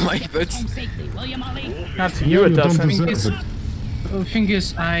sorry, Mike, but Home safely, will you, Molly? Not to you, it you don't doesn't. deserve it. The thing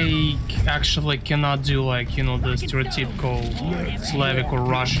is, I actually cannot do like, you know, the stereotypical Slavic or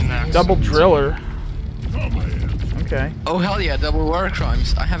Russian accent. Double driller. Okay. oh hell yeah, double war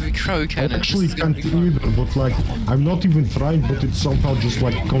crimes. I have a crow I cannon. actually This is gonna can't be fun. either, but like, I'm not even trying, but it somehow just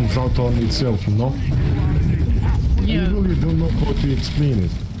like comes out on itself, you know? I Yeah, really don't know how to explain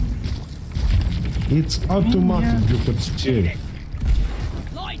it. It's automatic, but still.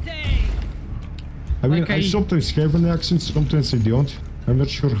 Lighting! I mean, Like I I- sometimes have an accent, sometimes I don't. I'm not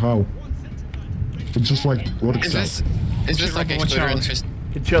sure how. It just like works Is this like Watch Exploder out. Infest?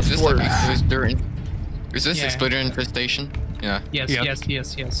 It Is just this like works. Exploder Is this Yeah. Exploder Infestation? Yeah. yes, Yeah.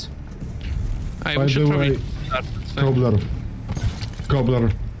 yes. I By should the probably way, start this thing.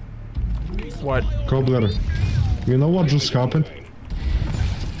 What? Cobbler. You know what just happened?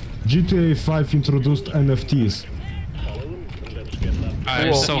 GTA 5 introduced NFTs. I'm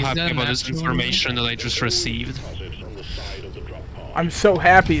Cool. so Is happy that about this actual- information that I just received. Deposits on the side of the drop pod. I'm so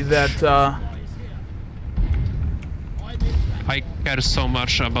happy that I care so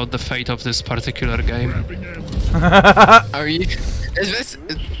much about the fate of this particular game. Are you? Is this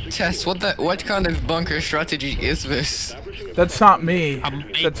Tess? What kind of bunker strategy is this? that's not me. I'm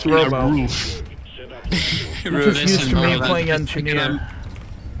That's making a Robo. roof. Just Listen, used to me bro, playing that- engineer.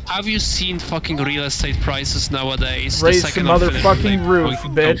 Have you seen fucking real estate prices nowadays? The Raise the second of Finland, motherfucking like, roof,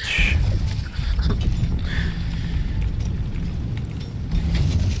 fucking- bitch.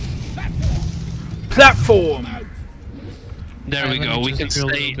 Platform! There we Let go. me We can just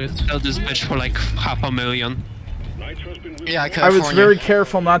build a stay, bit. sell this bitch for like $500,000. Nitro's been Yeah, I California. was very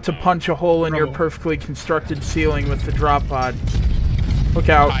careful not to punch a hole in your Robo. perfectly constructed ceiling with the drop pod. Look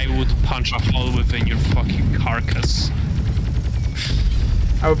out. I would punch a hole within your fucking carcass.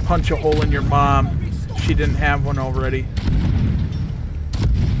 I would punch a hole in your mom. She didn't have one already.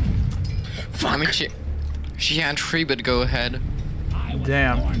 I mean, she had 3, but go ahead.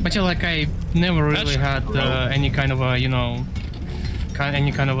 Damn. But yeah, like I never really had any kind of a, you know,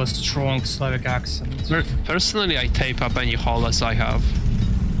 any kind of a strong Slavic accent. Personally, I tape up any hole as I have.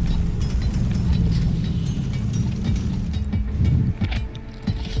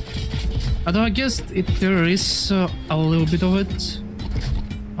 Although I guess there is a little bit of it,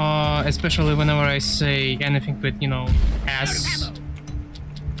 especially whenever I say anything with, you know, S.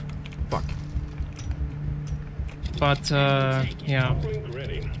 Fuck. But yeah. Link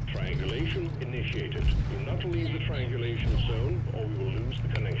ready. Triangulation initiated. Do not leave the triangulation zone, or we will lose the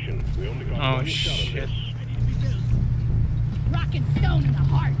connection. We only got Oh, one shot shit. at this. Rock and stone in the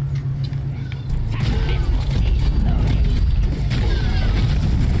heart. Tackle this.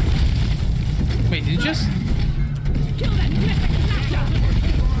 Wait, did you just...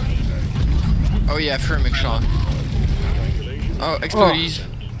 Oh yeah, thermic shot. Oh, explodies.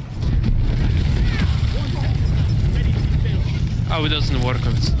 Oh, it doesn't work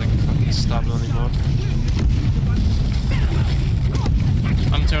if it's like fucking stable anymore.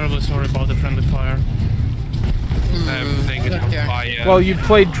 I'm terribly sorry about the friendly fire. Everything is on fire. Well, you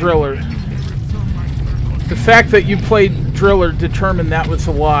played Driller. The fact that you played Driller determined that was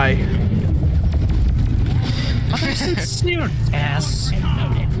a lie. Sincere ass.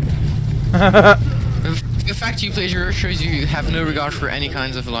 The fact you play Driller shows you have no regard for any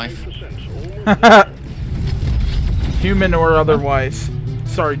kinds of life. Human or otherwise.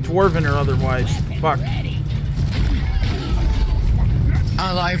 Sorry, dwarven or otherwise. Fuck.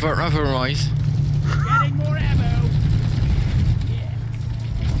 Alive or otherwise. Getting more ammo.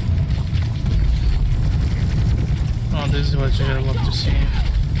 Oh, this is what you'd love to see.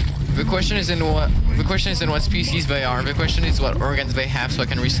 The question is in what species they are. The question is what organs they have, so I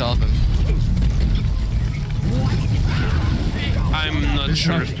can resell them. I'm not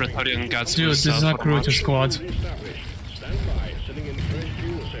sure if Praetorian Guts Dude, this is not crew to squad. Stand by, sending in fresh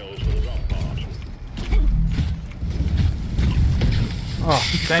fuel cells for the drop part. Oh,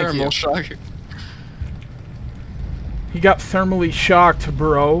 thank Thermal you. shock. He got thermally shocked,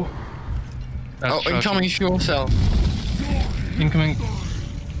 bro. That's Oh, incoming fuel cell. Incoming.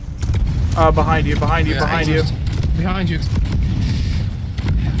 Behind you, behind you, Yeah, behind you. Behind you.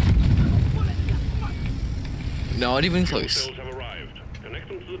 Not even close. Cells have arrived. Connect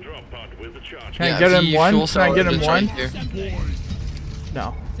them to the drop pod with the charge. Can I get him the one? fuel Can I cell get him is one? right here.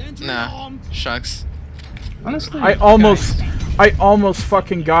 No. Nah, shucks. Honestly, I almost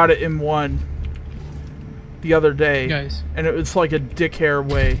fucking got it in one the other day. Guys. And it was like a dick hair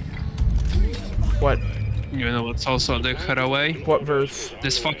away. What? You know what's also a dick hair away? What verse?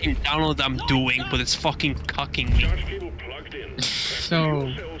 This fucking download I'm doing, but it's fucking cucking me. Charge cable plugged in.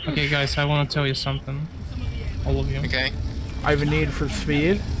 So, okay, guys, I want to tell you something. All of you. Okay. I have a need for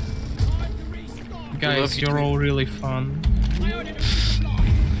speed. Guys, you're all really fun.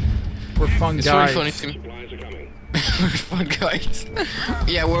 We're fun It's guys. really funny to me. Supplies are coming. We're fun guys.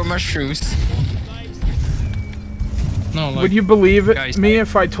 Yeah, we're mushrooms. No, like, Would you believe it, Guys. me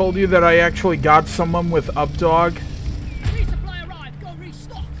if I told you that I actually got someone with Updog? Resupply arrived. Go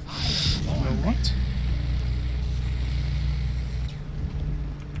restock. what?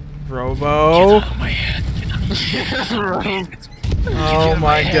 Robo. Oh my head. Oh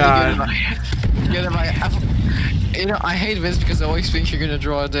my god. Get in my You know, I hate this because I always think you're gonna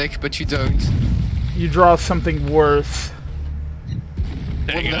draw a deck, but you don't. You draw something worse.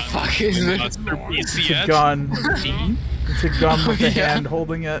 What the fuck is this? It's a gun. It's a gun with a hand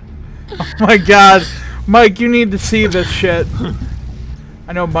holding it. Oh my god. Mike, you need to see this shit.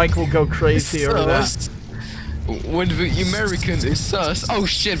 I know Mike will go crazy over that. Sus. When the American is sus. Oh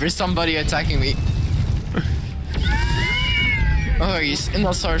shit, there's somebody attacking me. Oh, he's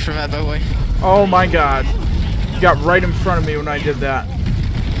not sorry for that, by the way. Oh my god. You got right in front of me when I did that.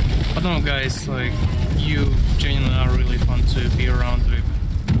 I don't know, guys, like, you genuinely are really fun to be around with.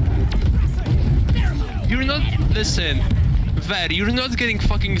 You're not, listen, Ver, you're not getting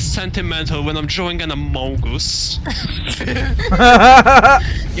fucking sentimental when I'm drawing an Among Us.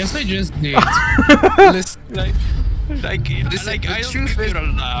 Yes, I just did. Listen, like, the I don't truth think is- you're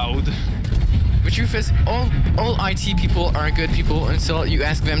allowed. the truth is, all IT people are good people until you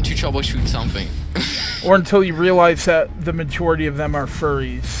ask them to troubleshoot something. Or until you realize that the majority of them are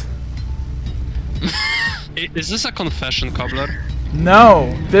furries. Is this a confession, Cobbler?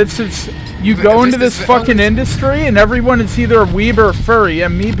 No, this is... You go into This is this the fucking only- industry and everyone is either a weeb or a furry,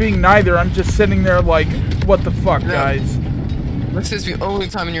 and me being neither, I'm just sitting there like, what the fuck, guys? This is the only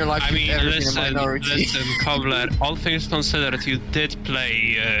time in your life I you've mean, ever been a listen, minority. Cobbler, all things considered, you did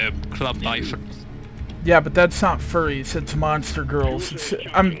play Club Lifer. Yeah, but that's not furries, it's monster girls.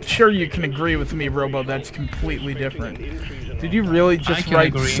 I'm sure you can agree with me, Robo, that's completely different. Did you really just can write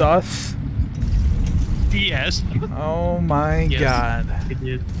agree. sus? Yes. Oh my Yes. god. I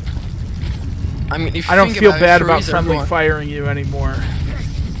did. I mean, if you I don't think feel about it, bad about furries are friendly more- firing you anymore.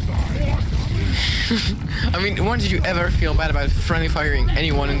 I mean, when did you ever feel bad about friendly firing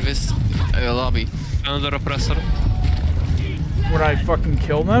anyone in this lobby? Another oppressor. When I fucking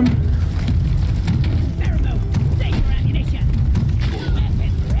kill them? Save your ammunition.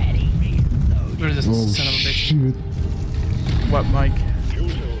 Weapons ready. Where's this Oh son of a bitch? shit. What, Mike?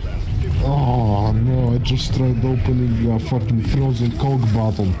 Oh no, I just tried opening a fucking frozen Coke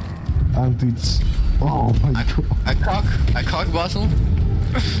bottle. And it's... Oh my god. A cock bottle?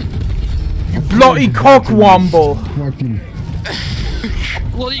 Bloody cockwomble! Fucking...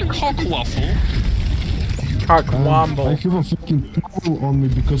 Bloody cock waffle. Cockwomble. I have a fucking towel on me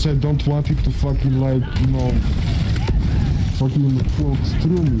because I don't want it to fucking like, you know, fucking float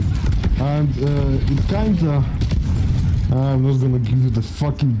through me. And it kinda... I'm not gonna give you the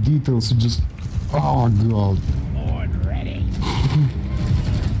fucking details, it just... Oh god.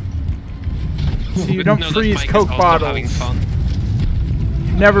 So you don't freeze Coke bottles.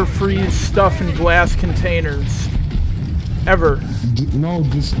 Never freeze stuff in glass containers. Ever. No,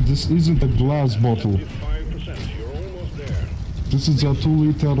 this isn't a glass bottle. This is a 2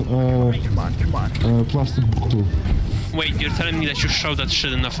 liter Come on. plastic bottle. Wait, you're telling me that you shove that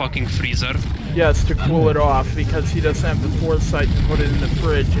shit in the fucking freezer? Yes, to cool it off because he doesn't have the foresight to put it in the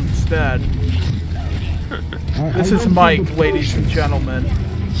fridge instead. This is Mike, ladies and gentlemen.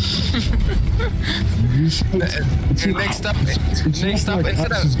 Next up, Like instead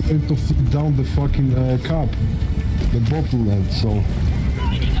Axe is of going to fit down the fucking cup, the bottle end. So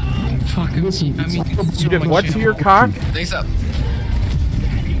Fucking listen, I mean, You did what to your cock? next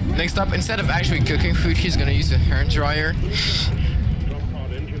up, instead of actually cooking food, he's gonna use a hair dryer.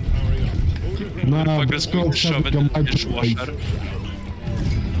 nah, Motherfucker that's is going called to shove it having in a the dishwasher. microwave.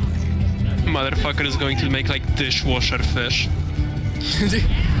 Motherfucker is going to make like dishwasher fish.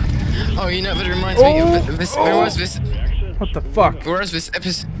 Oh, you know, but it reminds me of this. What the fuck? Where was this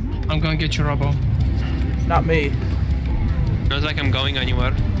episode? I'm gonna get you, Robo. Not me. Not like I'm going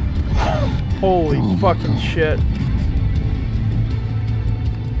anywhere. Holy fucking shit.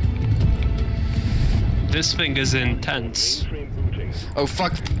 This thing is intense. Oh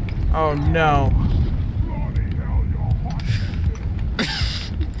fuck! Oh no.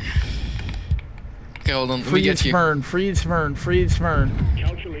 Okay, hold on. Let me get Freeze you. burn, freeze burn, freeze burn.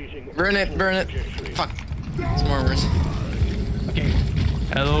 Burn it! Fuck! It's more worse. Okay.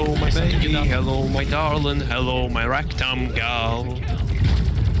 Hello, my baby. Hello, my darling. Hello, my rectum gal.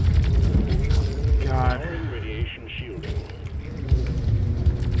 God. Radiation shielding.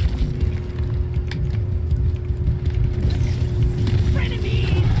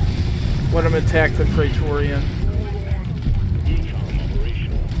 Let him attack the Praetorian.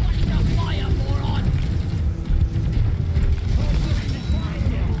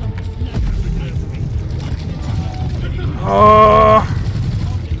 Oh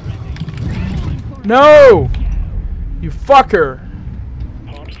no! You fucker!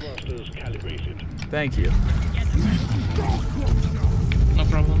 Part thrusters calibrated. Thank you. No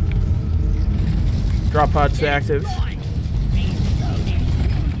problem. Drop pod's active.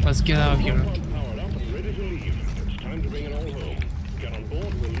 Let's get out of here. Powered up and ready to leave. It's time to bring it all home. Get on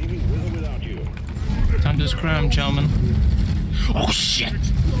board. We're leaving with or without you. Time to scram, gentlemen. Oh shit!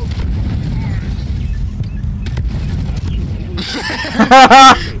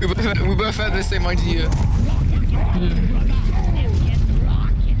 we both had the same idea.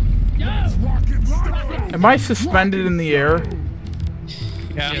 Am I suspended in the air?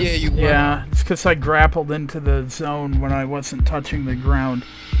 Yeah. Yeah, you were. Yeah, it's because I grappled into the zone when I wasn't touching the ground.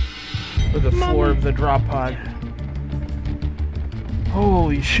 Or the floor of the drop pod.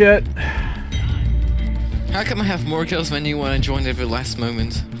 Holy shit. How come I have more kills than you when I joined at the last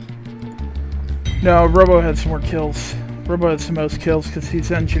moment? No, Robo has more kills. Robo has the most kills because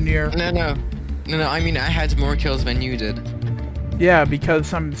he's engineer. No, I mean I had more kills than you did. Yeah,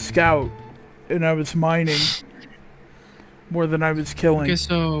 because I'm scout. And I was mining. More than I was killing. Okay,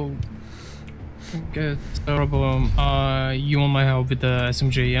 so... Okay, so Robo, you want my help with the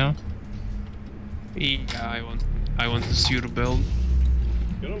SMG, yeah? Yeah, I want to see your build.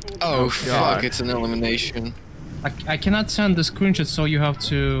 Oh God. fuck, it's an elimination. I cannot send the screenshot, so you have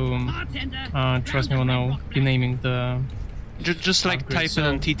to trust me when I'll be naming the... Just like Upgrade, type in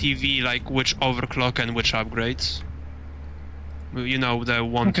on TTV like which overclock and which upgrades. You know, the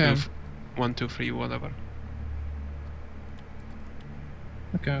 1, 2, 3, whatever.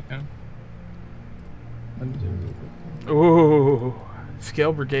 Okay. Let me do... Ooh.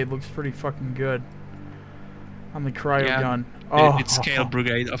 Scale Brigade looks pretty fucking good. On the cryo Yeah, gun. Oh. It's Scale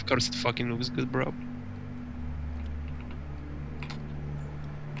Brigade, of course it fucking looks good, bro.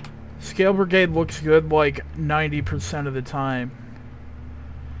 Scale Brigade looks good like 90% of the time.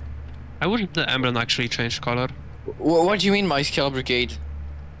 I wish the emblem actually changed color. What do you mean by Scale Brigade?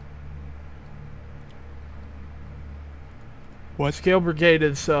 What? Scale Brigade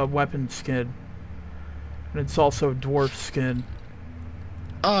is weapon skin. And it's also dwarf skin.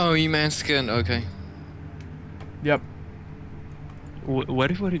 Oh, you man skin, okay. Yep. Where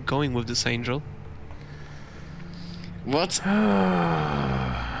were you going with this angel? What?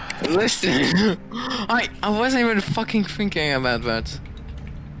 Listen, I wasn't even fucking thinking about that.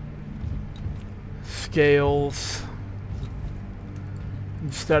 Scales.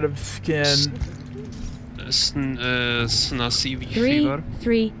 Instead of skin. Snazzy Three, fever.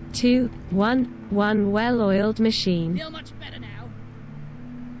 3, 2, 1. One well-oiled machine. Feel much better now.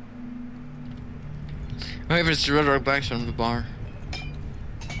 Wait, it's the Red Rock back from the bar.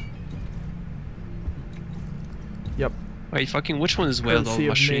 Yep. Wait, fucking, which one is well-oiled Courtesy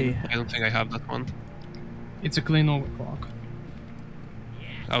of machine? me. I don't think I have that one. It's a clean overclock.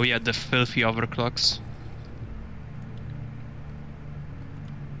 Oh yeah, the filthy overclocks.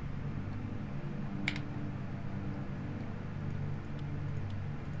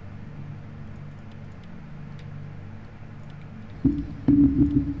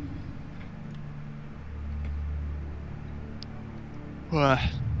 Wah.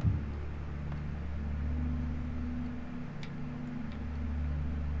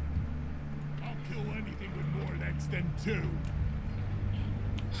 I'll kill anything with more legs than 2.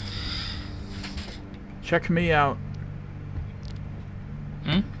 Check me out.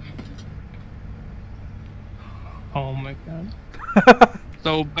 Hmm? Oh my god.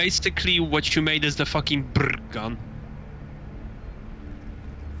 So basically what you made is the fucking brr gun.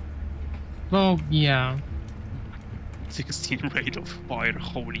 Well, yeah. 16 rate of fire,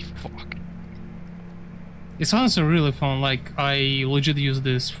 holy fuck. It sounds really fun, like I legit use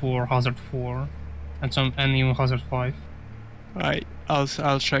this for Hazard 4 and even Hazard 5. Right,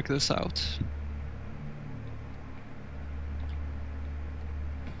 I'll check this out.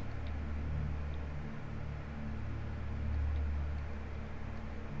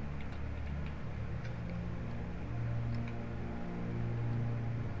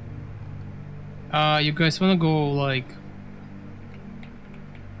 You guys wanna go like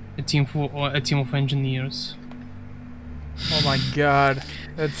a team of engineers? Oh my god.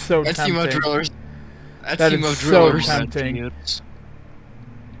 That's so A team tempting. of drillers. A That team is of so drillers. tempting.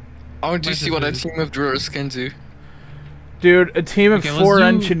 I want to see what a team of drillers can do. Dude, a team of Okay, let's 4 do-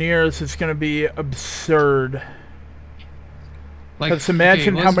 engineers is gonna be absurd. Like, Let's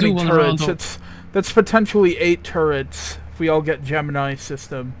imagine okay, how let's do many one round turrets. of- That's potentially 8 turrets if we all get Gemini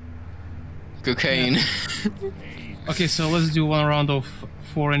system. Cocaine. Okay, so let's do one round of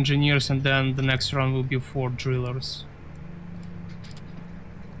 4 engineers and then the next round will be 4 drillers.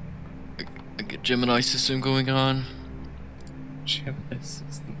 A good Gemini system going on. Check this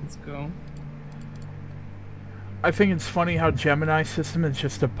system, let's go. I think it's funny how Gemini system is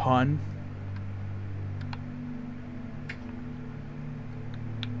just a pun.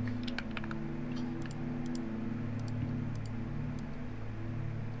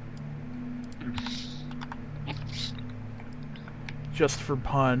 Just for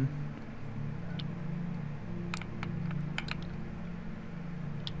pun.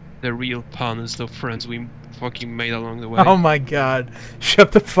 The real pun is the friends we fucking made along the way. Oh my god.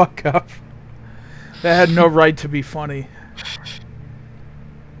 Shut the fuck up. That had no right to be funny.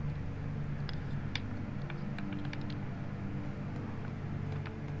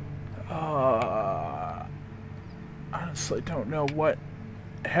 Honestly don't know what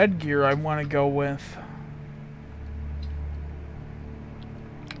headgear I want to go with.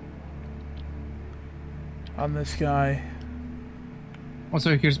 On this guy.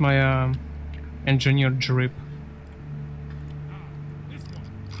 Also, here's my engineer drip. This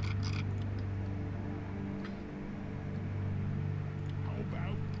one. How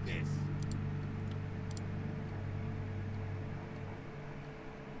about this?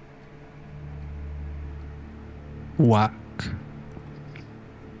 Whack.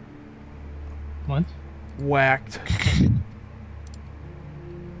 What? Whacked.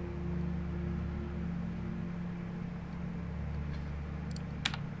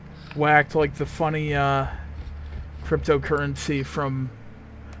 Whacked like the funny cryptocurrency from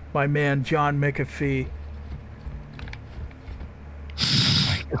my man John McAfee. Oh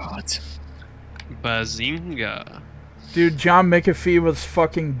my god. Bazinga. Dude, John McAfee was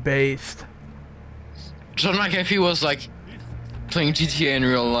fucking based. John McAfee was like playing GTA in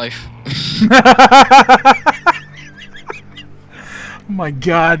real life. Oh my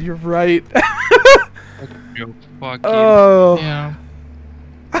god, you're right. You fucking. Oh. Yeah.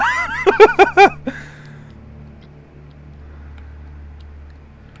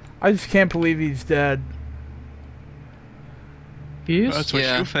 I just can't believe he's dead. He is? That's what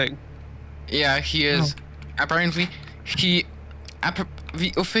Yeah. you think. Yeah, he is. Apparently, the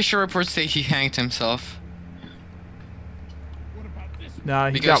official reports say he hanged himself What about this one? Nah,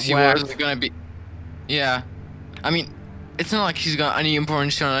 he because got he whacked. was gonna be. Yeah, I mean, it's not like he's got any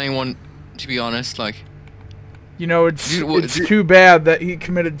importance on anyone, to be honest. Like, You know, it's Dude, what- it's too bad that he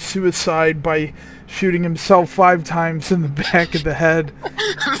committed suicide by shooting himself 5 times in the back of the head.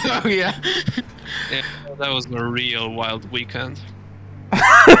 oh yeah. Yeah, that was a real wild weekend.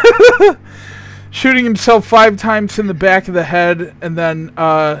 shooting himself 5 times in the back of the head, and then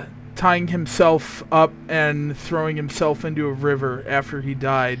tying himself up and throwing himself into a river after he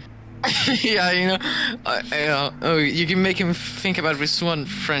died. Yeah, you know, you can make him think about this one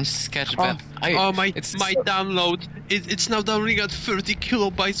French sketch. My download, it's now downloading at 30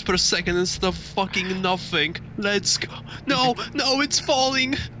 kilobytes per second instead of fucking nothing. Let's go. No, it's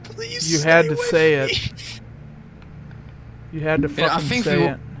falling. Please. You had to say it. You had to fucking say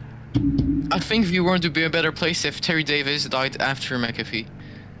it. I think the world would be a better place if Terry Davis died after McAfee.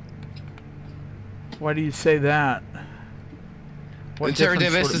 Why do you say that? Terry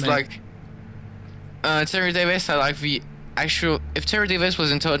Davis is like... Terry Davis had like the actual... If Terry Davis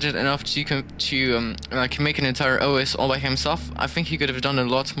was intelligent enough to like make an entire OS all by himself, I think he could have done a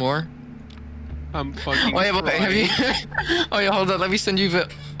lot more. I'm fucking Oh yeah, but have you... Oh yeah, hold on, let me send you the...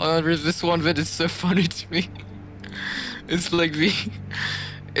 this one vid is so funny to me. It's like the...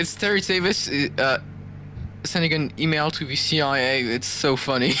 It's Terry Davis sending an email to the CIA. It's so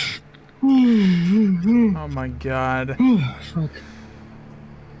funny. Oh my god.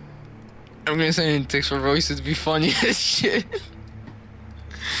 I'm gonna send in text for voice, it'd be funny as shit.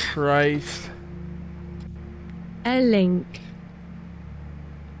 Christ. A link.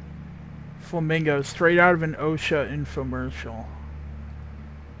 Flamingo, straight out of an OSHA infomercial.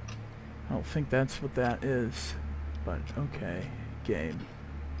 I don't think that's what that is, but okay. Game.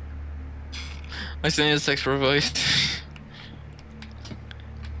 I sent in text for voice.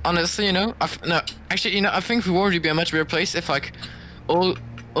 Honestly, you know, actually, you know, I think the world would be a much better place if like all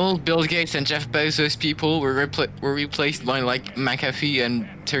Bill Gates and Jeff Bezos people were replaced by like McAfee and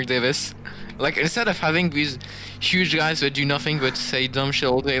Terry Davis. Like instead of having these huge guys that do nothing but say dumb shit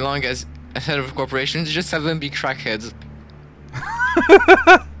all day long as head of corporations, just have them be crackheads.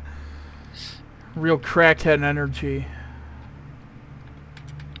 Real crackhead energy.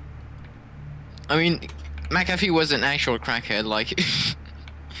 I mean, McAfee was an actual crackhead, like.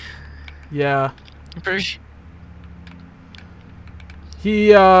 Yeah. Pretty. He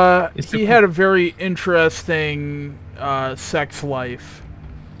had a very interesting sex life.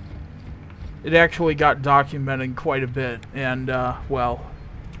 It actually got documented quite a bit, and well,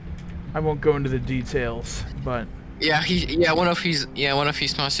 I won't go into the details, but yeah, one of his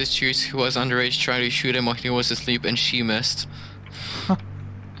prostitutes who was underage tried to shoot him while he was asleep, and she missed.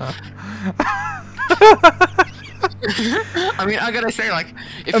 I mean, I gotta say, like,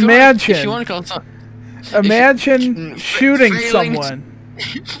 if you want to call imagine shooting someone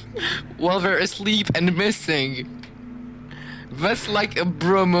while they're asleep and missing. That's like a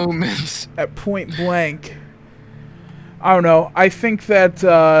bro moment. At point blank. I don't know. I think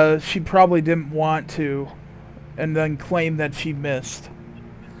that she probably didn't want to, and then claimed that she missed,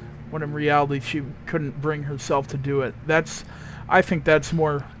 when in reality she couldn't bring herself to do it. I think that's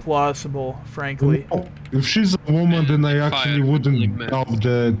more plausible, frankly. If she's a woman, then I actually wouldn't doubt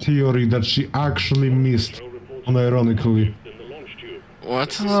the theory that she actually missed, unironically.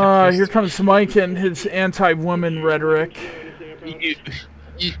 What? Here comes Mike and his anti-woman rhetoric.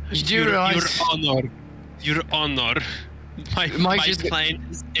 Your honor. My client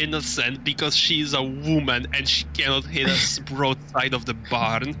is innocent because she is a woman and she cannot hit us broadside of the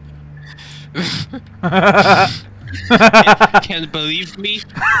barn. Can't believe me?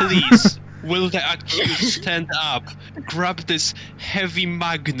 Please, will the accused stand up, grab this heavy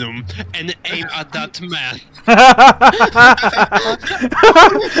magnum, and aim at that man?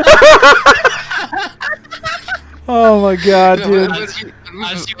 Oh my god, dude. As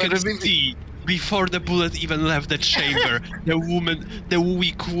you can see, before the bullet even left the chamber, the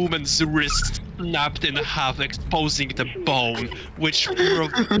weak woman's wrist snapped in half, exposing the bone, which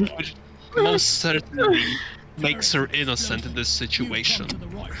most certainly makes her innocent in this situation.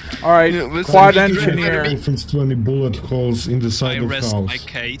 Alright, quad engineer. Opens 20 bullet holes in the side of the house. I rest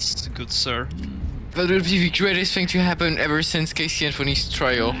my case, good sir. That would be the greatest thing to happen ever since Casey Anthony's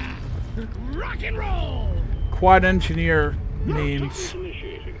trial. Rock and roll! Quad engineer memes.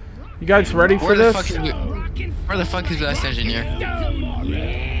 You guys ready for this? Where the fuck is the last engineer?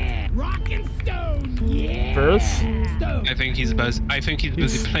 Verse? I think he's busy.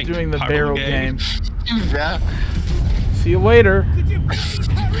 He's playing doing the barrel game. Yeah. See you later.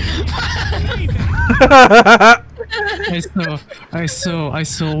 I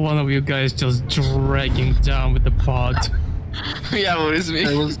saw one of you guys just dragging down with the pod. Yeah, what is me?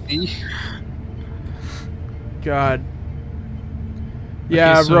 That was me. God.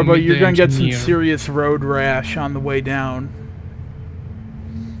 Yeah, Okay, so Robo, meet you're the gonna get some engineer. serious road rash on the way down.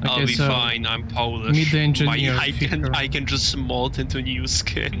 I'll Okay, be so fine. I'm Polish. meet the engineer. I can just molt into new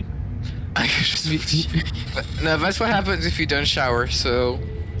skin. I can just... No, that's what happens if you don't shower, so...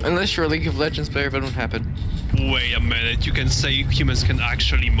 Unless you're a League of Legends player, that won't happen. Wait a minute, you can say humans can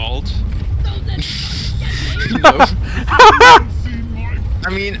actually molt? No. I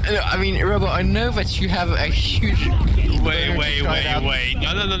mean, Robo, I know that you have a huge... Wait.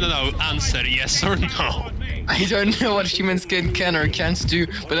 No. Answer yes or no. I don't know what humans can or can't do,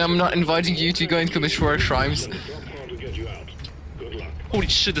 but I'm not inviting you to go and commit war crimes. Holy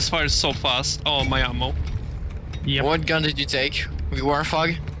shit, this fires so fast. Oh, my ammo. Yep. What gun did you take? The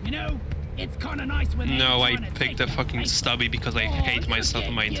Warfog? You know, it's kind of nice when No, I picked the fucking stubby because I hate myself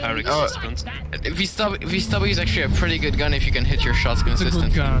in my entire existence. The stubby is actually a pretty good gun if you can hit your shots It's a good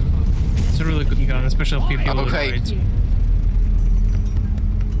consistently. gun. It's a really good gun, especially if you build it Okay. right.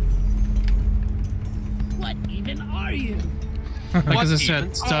 What even are you? Like as I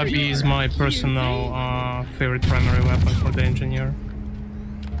said, stubby is my personal favorite primary weapon for the engineer.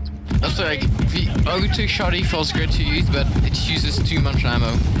 Also, like, the auto shotty feels great to use, but it uses too much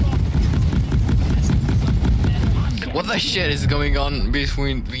ammo. What the shit is going on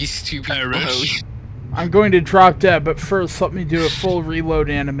between these two people? Perish. I'm going to drop dead, but first let me do a full reload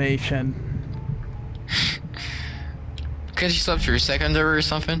animation. Can't you stop to your secondary or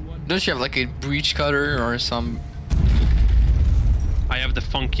something? Don't you have like a breach cutter or some... I have the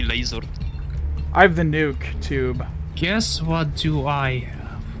funky laser. I have the nuke tube. Guess what do I have?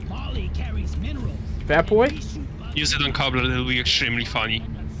 Molly carries minerals. Fat boy? Use it on Cobbler, it'll be extremely funny.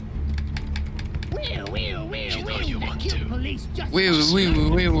 You know you want to. Wee.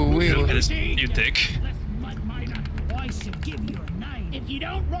 Look at this, you dick. I should give you a name. If you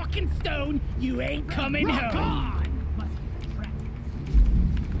don't rock and stone, you ain't coming home.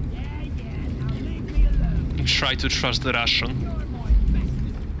 Now leave me alone. Try to trust the Russian.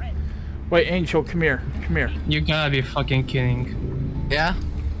 Wait, Angel, come here. Come here. You gotta be fucking kidding. Yeah?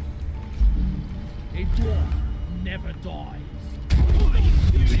 A dwarf never dies.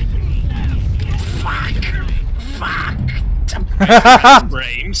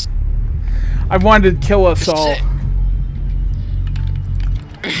 Brains. I wanted to kill us all.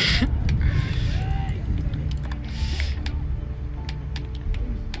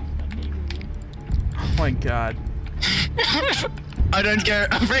 Oh my god. I don't care.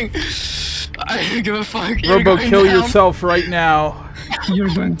 I don't give a fuck. Robo, kill yourself right now. You're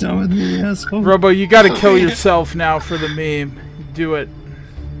going down with me, asshole. Robo, you gotta kill yourself now for the meme. Do it.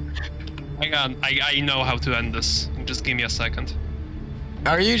 Hang on, I know how to end this. Just give me a second.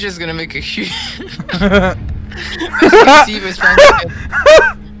 Are you just gonna make a huge...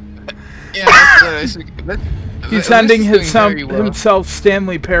 Yeah, He's ending himself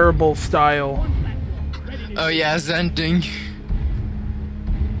Stanley Parable style. Oh yeah, it's ending.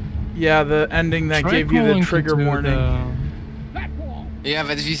 Yeah, the ending that gave you the trigger warning. Yeah,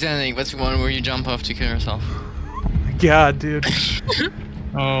 but if he's ending, that's the one where you jump off to kill yourself. God, dude.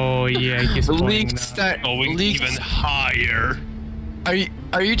 Oh yeah, he's Leaked start. Going even higher.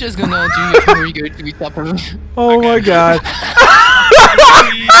 Are you just gonna do it before you go to the top of it? Oh my god.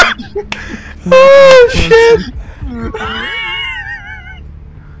 Oh shit.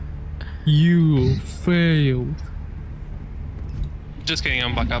 You failed. Just kidding,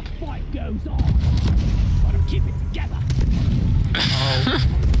 I'm back up. Fight goes on. Gotta keep it together. Oh.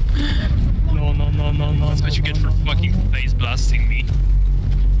 No. That's what you get for fucking face blasting me.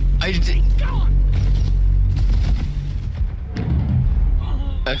 I did.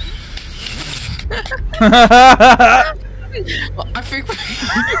 I think.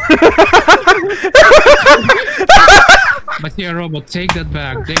 But yeah, Robot, take that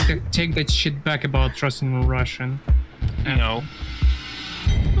back. Take that shit back about trusting a Russian. No.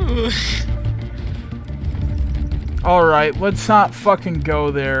 Alright, let's not fucking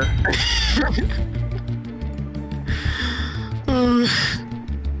go there.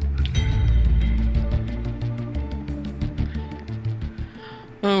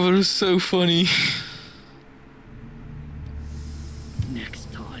 Oh, that was so funny.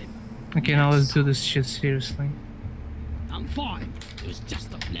 Next time. Okay, now let's do this shit seriously. I'm fine. It was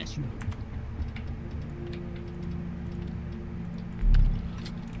just a flesh wound.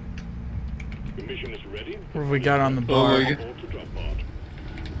 The mission is ready. What have we got on the Oh bar? my god. Report to drop pod.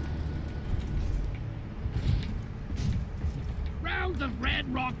 Rounds of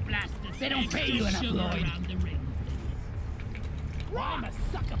red rock blasters. They don't pay you enough, Lloyd. I'm a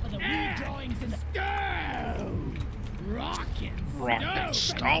sucker for the weird drawings in the stone. Rock and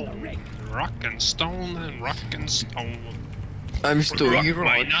stone. Rock and stone and rock and stone. I'm still Rock here.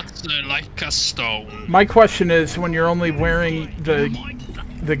 my nuts like a stone. My question is, when you're only wearing the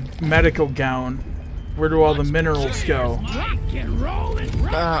medical gown, where do all the minerals go? Rock and roll and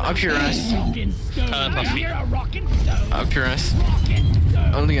rock. Up your ass. Rockin' stone. Telepathy. You're a rockin' stone. Up your ass. Rockin' stone.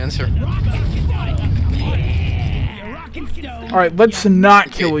 only answer. Alright, let's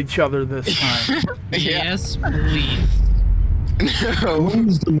not kill each other this time. Yes, please. No. When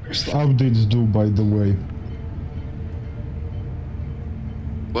is the next update due, by the way?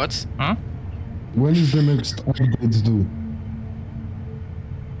 What? Huh? When is the next update due?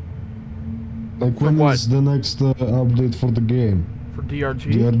 Like, when what? is the next update for the game? For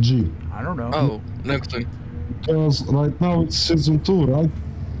DRG? DRG. I don't know. Oh, no clue. Because right now it's season 2, right?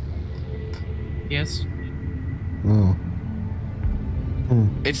 Yes. Oh.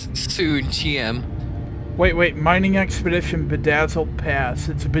 It's soon, GM. Wait, Mining Expedition Bedazzled Pass.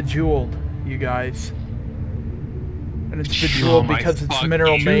 It's Bejeweled, you guys. And it's Bejeweled because it's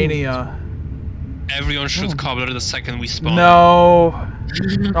Mineral Mania. Everyone should cover the second we spawn. No!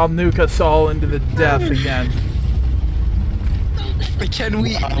 I'll nuke us all into the death again. Can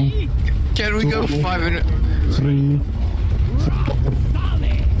we go 5 and... 3,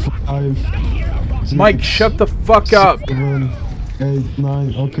 4, 5, 6, Mike, shut the fuck up! 7, 8,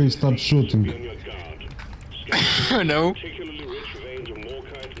 9. Okay, start shooting. No. Particularly rich veins of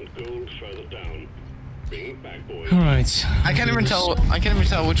morkite and gold further down. Bring it back, boys. Alright. I can't even tell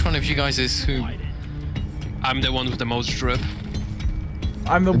which one of you guys is who. I'm the one with the most drip.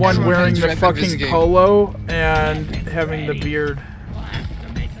 I'm the one wearing the Drip in this fucking game. polo and having the beard.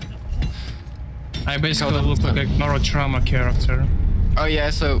 I basically look like a Barotrauma character. Oh yeah,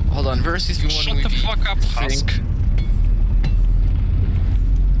 so hold on. Versus if you want Shut the fuck up, Husk.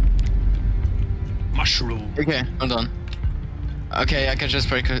 Mushroom. Okay, hold on. Okay, I can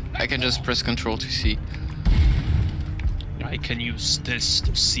just press Control to see. I can use this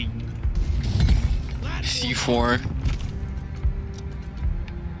to see. C4.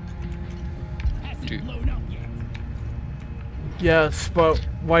 Dude. Yes, but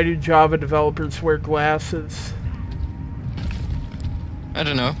why do Java developers wear glasses? I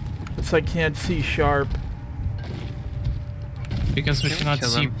don't know. It's I can't see sharp. Because we Can we cannot kill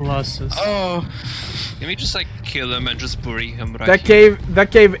see him? pluses. Oh, Can we just like kill him and just bury him right That here?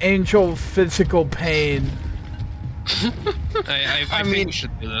 gave Angel physical pain. I mean- think we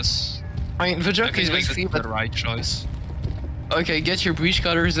should do this. I mean, the I joke think is this basically is the right choice. okay. Get your breach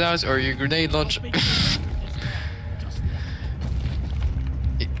cutters out or your grenade launcher.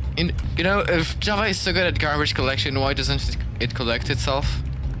 You know, if Java is so good at garbage collection, why doesn't it collect itself?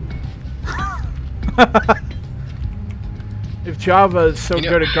 If Java is so You know-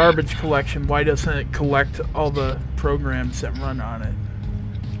 good at garbage collection, why doesn't it collect all the programs that run on it?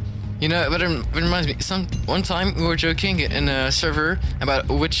 You know, but it reminds me. One time we were joking in a server about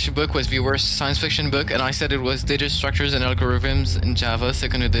which book was the worst science fiction book, and I said it was Data Structures and Algorithms in Java,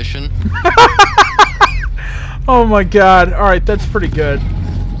 2nd edition. Oh my god, alright, that's pretty good.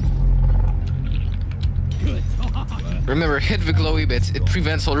 Remember, hit the glowy bits. It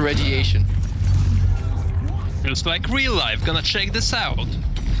prevents all radiation. Just like real life, gonna check this out.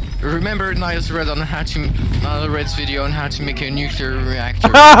 Remember Niles Red's video on how to make a nuclear reactor.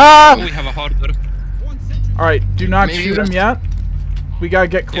 Oh, we have a hardware. Alright, do not Maybe shoot him that's- yet. We gotta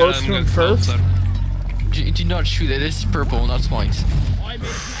get close I'm to him gonna first. closer. Do not shoot it. It's purple, not white.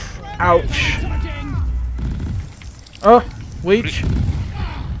 Ouch. Oh, leech.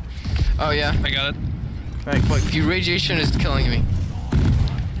 Oh yeah. I got it. Thanks. Fuck, the radiation is killing me.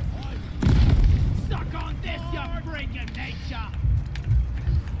 Suck on this, you freak of nature!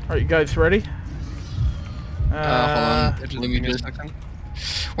 Alright, you guys ready? Hold on. Just Let me give me a just. second.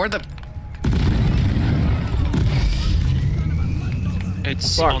 Where the?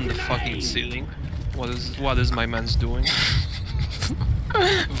 It's Fuck. on the fucking ceiling. What is my man's doing?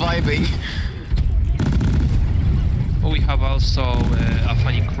 Vibing. Oh, we have also a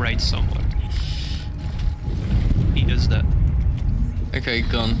funny crate somewhere. He is dead. Okay,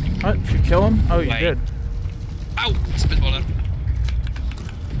 gone. Oh, did you kill him? Oh, you Wait. did. Ow! Spitballer.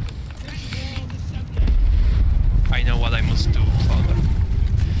 I know what I must do, father.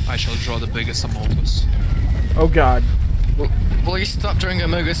 I shall draw the biggest Amogus. Oh god. Will you stop drawing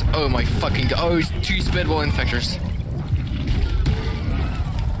Amogus? Oh my fucking god. Oh, it's 2 spitball infectors.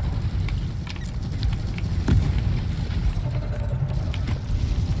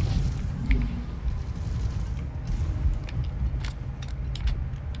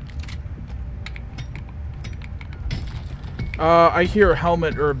 I hear a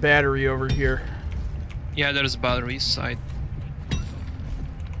helmet or a battery over here. Yeah, there's batteries.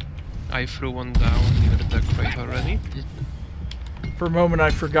 I threw one down near the crate already. For a moment I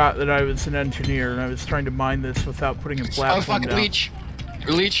forgot that I was an engineer and I was trying to mine this without putting a Oh platform fuck, down. leech.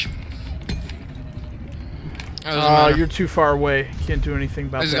 Leech. Oh, doesn't matter. You're too far away. Can't do anything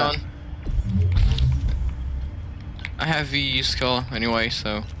about It's that. gone. I have the skull anyway,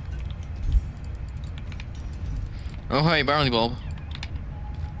 so. Oh hey, barley bulb.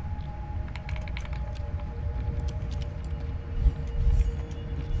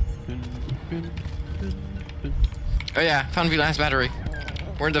 Oh yeah, found the last battery.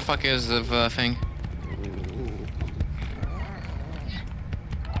 Where the fuck is the thing?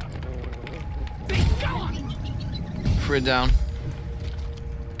 Threw it down.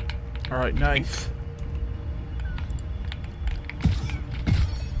 Alright, nice.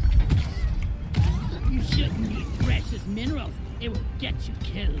 You shouldn't eat precious minerals. It will get you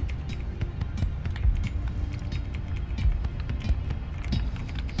killed.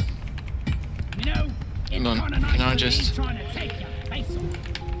 You know, it's Hold on, kinda nice can I to just- be trying to take your face off.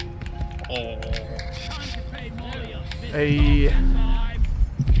 Oh. Time to pay more of your business Hey. time.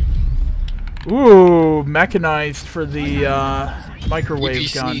 Ooh, mechanized for the microwave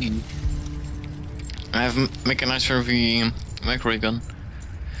EPC. gun. I have mechanized for the microwave gun.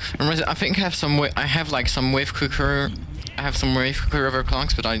 Remember, I think I have some I have like some wave cooker. I have some wave cooker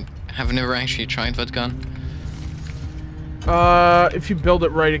overclocks, but I have never actually tried that gun. If you build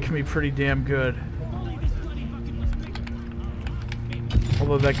it right, it can be pretty damn good.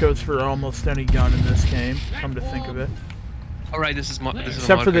 Although that goes for almost any gun in this game, come to think of it. Alright, this is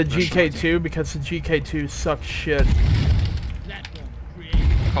Except for the market mission. GK2, because the GK2 sucks shit.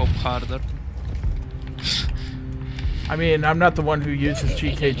 Cope harder. I mean, I'm not the one who uses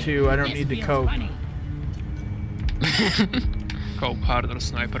GK2, I don't need to cope. Cope harder,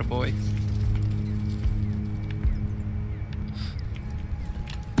 sniper boy.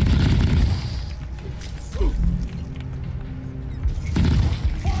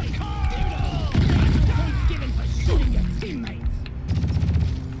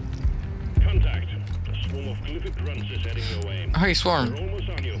 Contact. A swarm of glyphic grunts is heading your way. Hey, Swarm. We're almost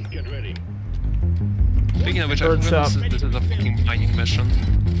on you. Get ready. Speaking of which, I Birds think up. this is a fucking mining mission.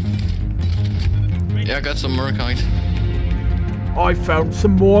 Yeah, I got some merkite. I found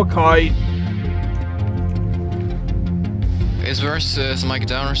some more kite. Is Vers Mike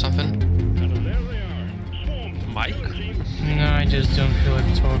down or something? And there they are. Swarm. Mike? No, I just don't feel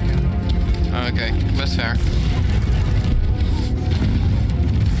like talking. Okay, that's fair.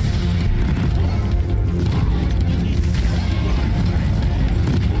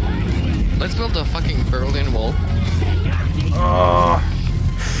 Let's build a fucking Berlin Wall.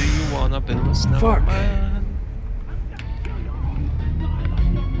 Do you wanna build a Fuck. snowman?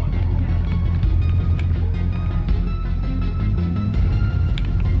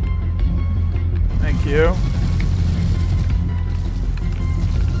 Thank you.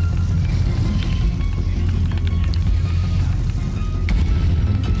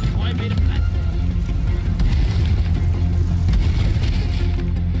 I made a plan.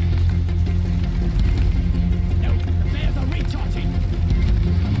 No, the flares are recharging.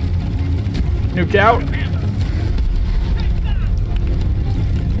 Nuke out.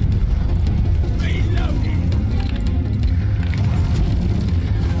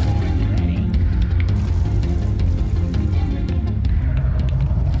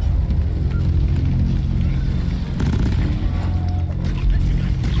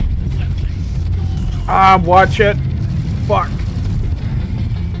 Ah, watch it. Fuck.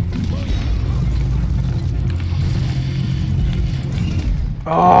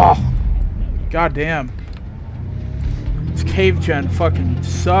 Oh. God damn. This cave gen fucking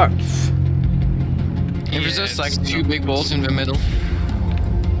sucks. If it's just like two big balls in the middle.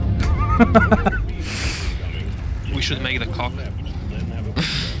 We should make the cock.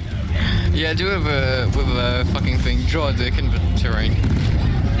 Yeah, do with a fucking thing. Draw a dick in the terrain.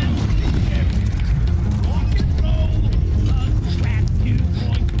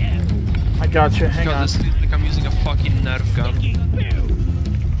 I gotcha, hang God, on. this feels like I'm using a fucking Nerf gun.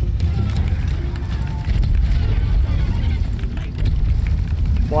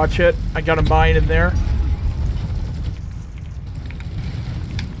 Watch it. I got a mine in there.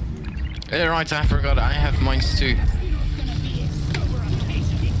 Yeah, right, I forgot. I have mines too.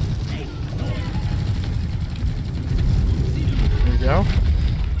 There you go.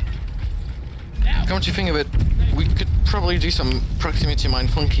 Come to think of it, we could probably do some proximity mine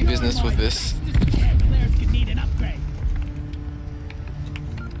funky business with this. Players could need an upgrade.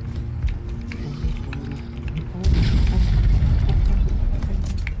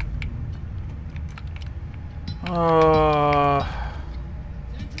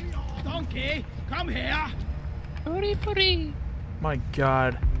 Donkey, come here. My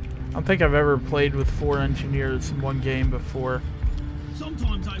god. I don't think I've ever played with 4 engineers in one game before.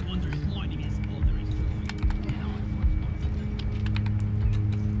 Sometimes I wonder if mining is all there is to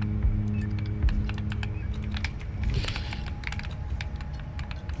it.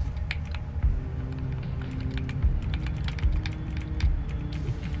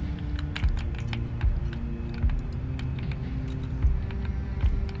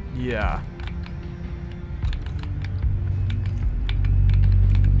 Yeah.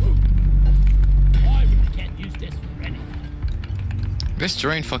 I really can't use this for anything. This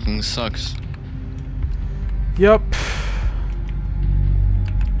terrain fucking sucks. Yep.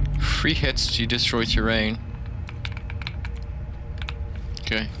 3 hits to destroy terrain.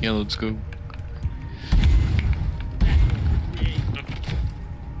 Okay, yeah, let's go. Players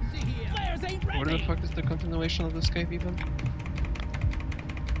ain't ready. Where the fuck is the continuation of this cave even?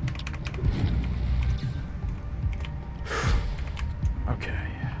 Okay.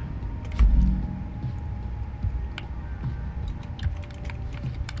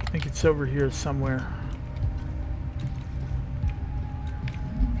 I think it's over here somewhere.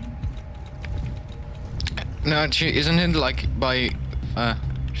 No, actually, isn't it like by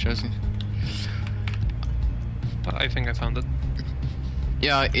shows me. I think I found it.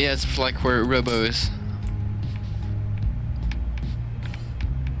 Yeah, it's like where Robo is.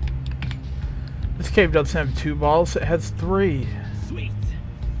 This cave doesn't have 2 balls, it has 3. Sweet.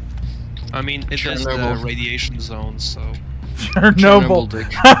 I mean, it is the Chernobyl. radiation zone, so... Chernobyl. dick.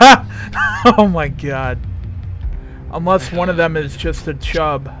 Oh my god. Unless one of them is just a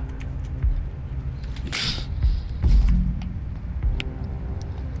chub.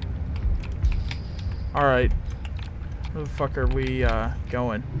 Alright. Where the fuck are we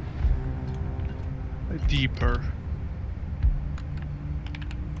going? Deeper.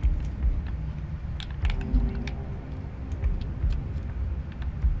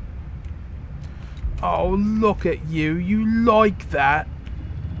 Oh, look at you. You like that.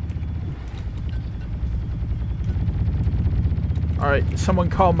 Alright, someone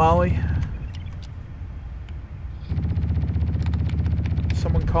call Molly.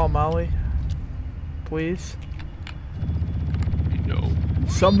 Someone call Molly. Please. No.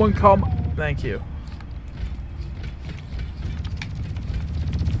 Someone call Thank you.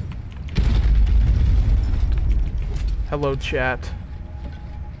 Hello, chat.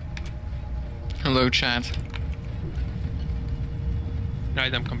 Hello, chat.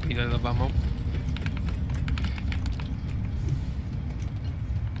 Right, I'm completely out of ammo.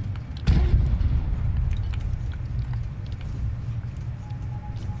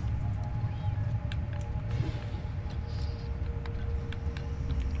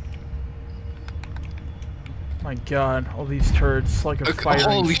 My god, all these turrets, like a Okay, firing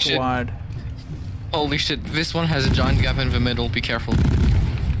holy shit. squad. Holy shit, this one has a giant gap in the middle, be careful.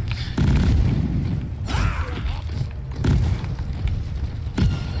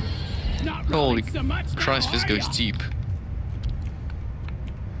 Not Holy rolling so much Christ, now, this are goes ya? deep.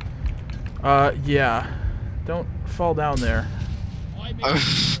 Yeah. Don't fall down there. I'm in.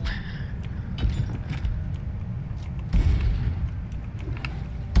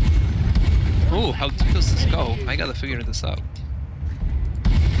 Oh, how deep does this go? I gotta figure this out.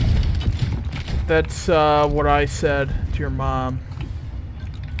 That's what I said to your mom.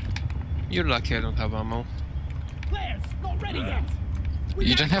 You're lucky I don't have ammo. Players, not ready yet. We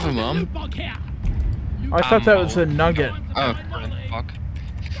You got don't have a the mom? loot bug here. I thought that was a nugget. Oh. Fuck.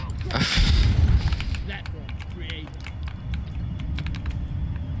 Platform created.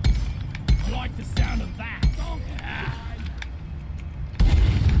 I like the sound of that.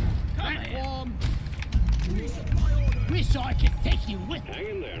 Platform. Wish I could take you with me. Hang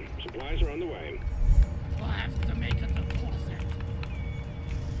in there. Supplies are on the way. I'll have to make a deposit.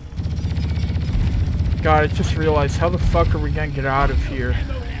 God, I just realized, how the fuck are we gonna get out of here?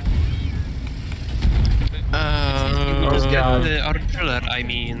 God. The artillery, I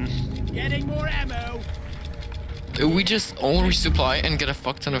mean. Getting more ammo. We just all resupply and get a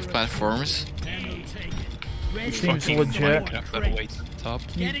fuck ton of platforms. Ammo taken. Ready Seems for legit. Minecraft better wait at the top.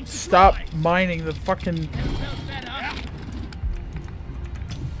 Getting Stop supplies. mining the fucking... Felt better.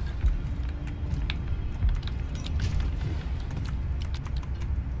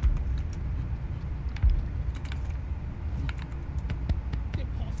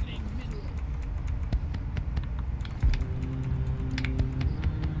 Depositing mineral.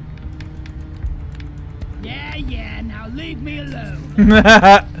 Yeah, now leave me alone.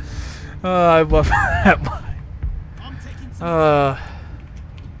 I love that line. I'm taking some.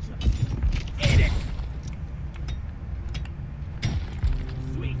 Eat it.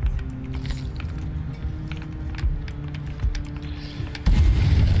 Sweet.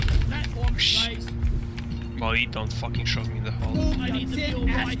 Platform placed. Molly, don't fucking shove me in the hole. I need to build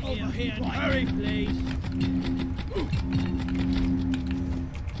right over here. Hurry, please.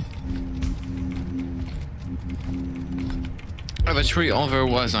 Oh, but 3 over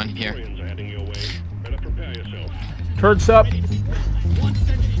was on here. Koreans are heading your way. Better prepare yourself. Turrets up. 1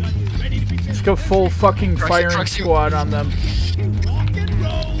 sentry gun, ready to be Let's go full fucking firing trucks, you- squad on them. rock and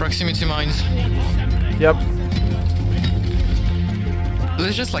roll. proximity mines. Yep.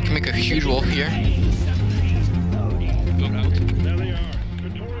 Let's just like make a huge wall here. There they are.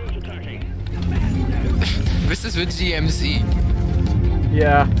 Victoria's attacking. This is with DMZ.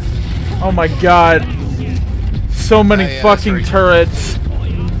 Yeah. Oh my god. So many yeah, fucking sorry. turrets.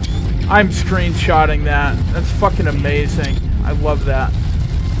 I'm screenshotting that. That's fucking amazing. I love that.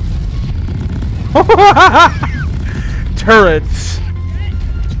 Turrets.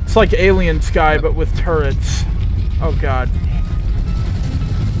 It's like Alien Sky, but with turrets. Oh god.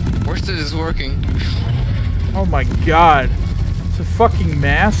 Worst it is working. Oh my god. It's a fucking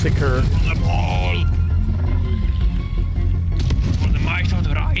massacre. The ball. For the might of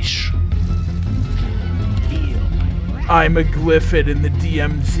the Reich. I'm a glyphid in the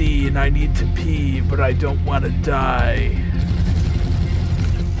DMZ and I need to pee, but I don't want to die.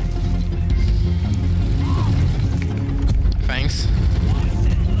 Thanks.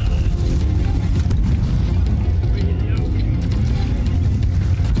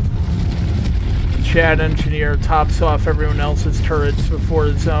 Chad Engineer tops off everyone else's turrets before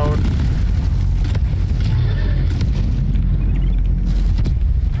his own.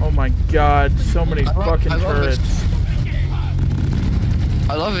 Oh my god, so many fucking turrets.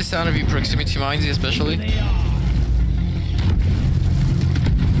 I love the sound of you proximity mines, especially.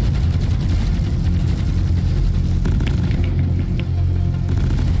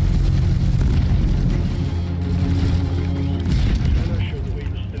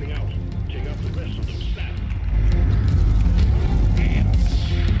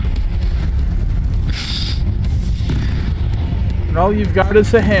 And all you've got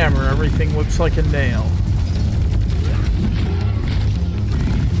is a hammer, everything looks like a nail.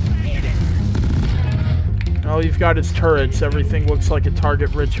 And all you've got is turrets, everything looks like a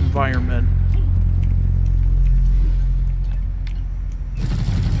target-rich environment.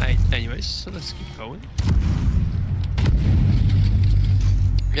 Anyways, so let's keep going.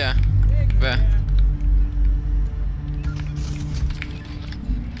 Yeah. Yeah.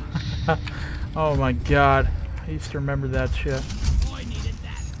 Oh my god. I used to remember that shit.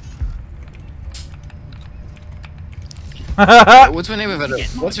 What's the name of it?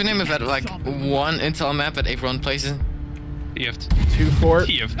 What's the name of that? Like one Intel map that everyone plays in? TF2. 2 fort?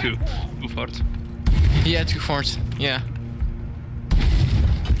 TF2. 2 fort. Yeah, 2 forts. Yeah.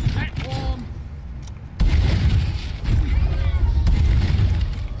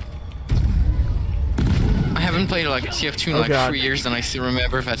 I haven't played like TF2 in like 3 years, and I still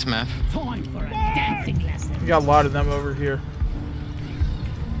remember that map. Time for a dancing lesson. We got a lot of them over here.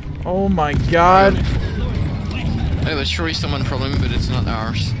 Oh my god. It was surely someone's problem, but it's not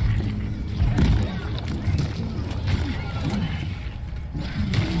ours.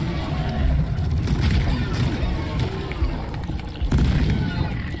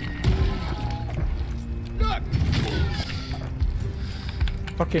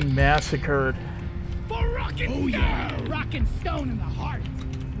 Fucking massacred. For rock and stone! Yeah. Rock and stone in the heart!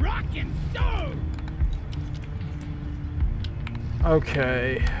 Rock and stone!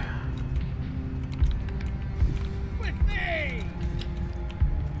 Okay. With me!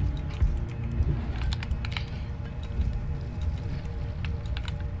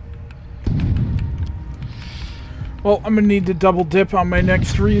 Well, I'm gonna need to double dip on my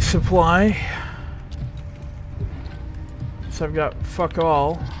next resupply. So I've got fuck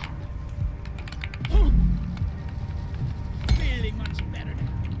all. Feeling much better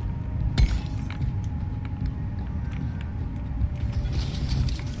now.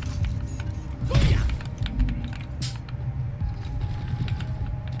 Booyah!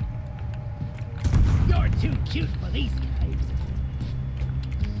 You're too cute for these caves.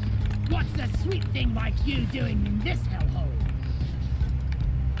 What's a sweet thing like you doing in this hellhole?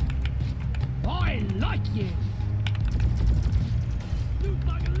 I like you. Loot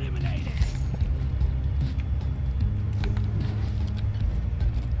bug eliminated.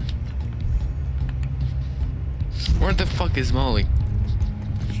 Where the fuck is Molly?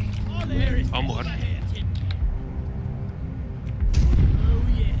 Oh, there is I'm what? Oh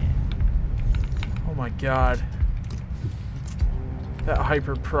yeah. Oh my god. That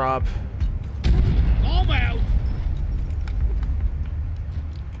hyper prop. I'm out.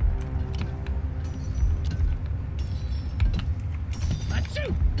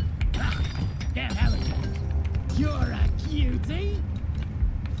 Achoo! Ah, damn alligators. You're a cutie.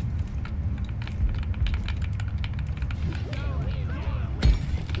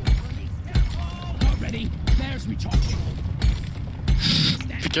 Already, there's me talking.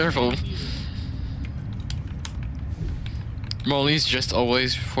 Be careful. Molly's just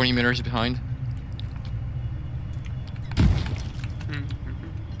always 40 meters behind.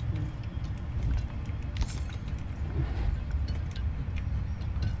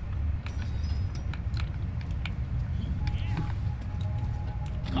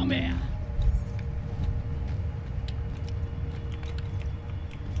 Come here.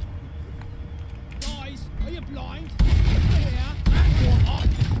 Guys, are you blind? Here.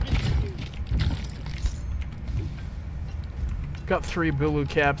 Got 3 Bulu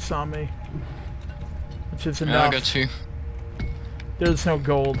caps on me, which is Yeah, enough. I got 2. There's no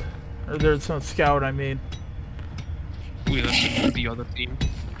gold, or there's no scout. I mean. We left to the other team.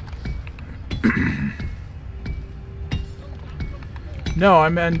 No,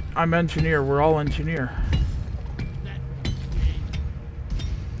 I'm engineer. We're all engineer.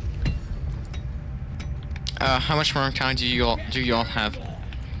 How much more time do you all have?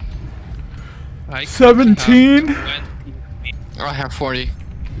 17. I have 40.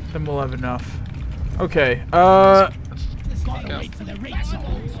 Then we'll have enough. Okay. Gotta wait for the recharge.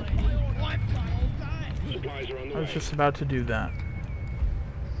 I was just about to do that.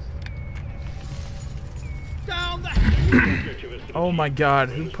 Down the Oh my God!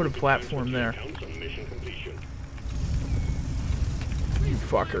 Who put a platform there? You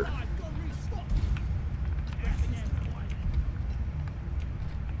fucker.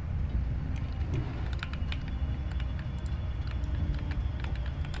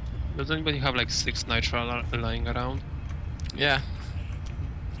 Does anybody have like 6 nitro lying around? Yeah.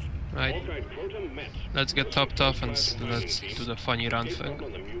 Right. Let's get topped off and let's do the funny run thing.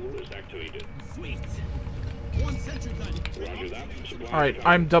 sweet. One sentry gun. Alright,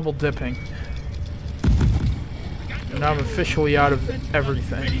 I'm double dipping. And I'm officially out of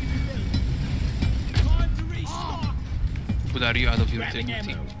everything. Time to restock. But are you out of your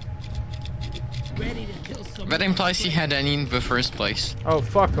dignity? Ready to kill some. That implies he had any in the first place. Oh,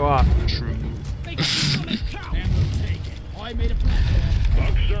 fuck off. True. Think I'm coming, cow. And we'll take it. I made a platform.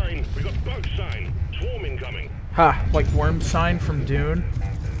 Bug sign. We got bug sign. Swarm incoming. Ha, like worm sign from Dune.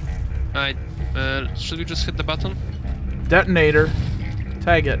 Alright, should we just hit the button? Detonator.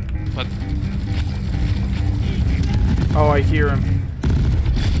 Tag it. What? Oh, I hear him.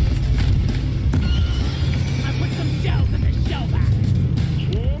 I put some shells in the shell back.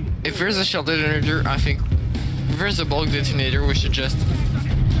 If there's a shell detonator, I think if there's a bulk detonator, we should just...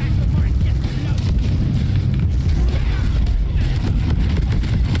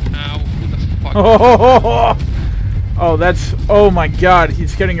 Ow, who the fuck? Oh, that's... Oh my God,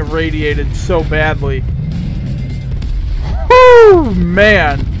 he's getting irradiated so badly. Woo,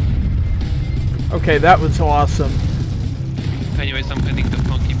 man. Okay, that was awesome. Anyways, I'm hitting the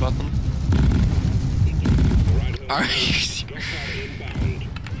funky button. Are you serious?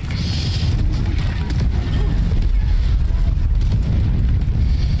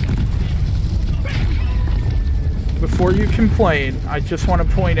 Before you complain, I just want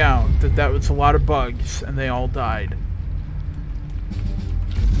to point out that that was a lot of bugs, and they all died.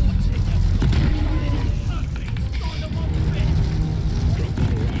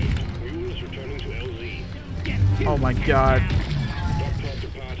 Oh my God.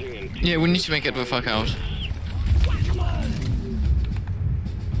 Yeah, we need to make it the fuck out.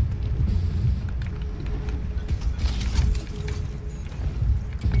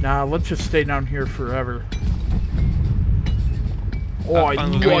 Nah, let's just stay down here forever. Oh, I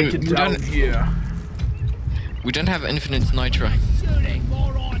fine like with it me. down here. We don't have infinite nitro. Shooting,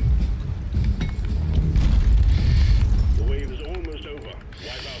 moron. The wave is almost over.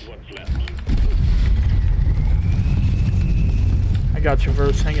 Wipe out what's left. I got you,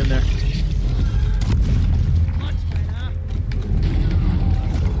 Verse. Hang in there. Much better.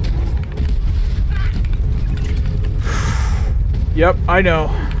 Yep, I know.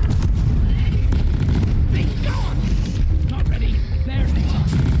 Be gone. Not ready. There's the top.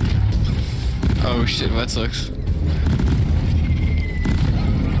 Oh shit, that sucks.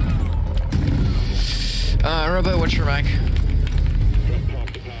 Robo, what's your rank? Drop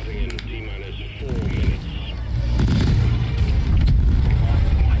pod departing in T-minus 4 minutes.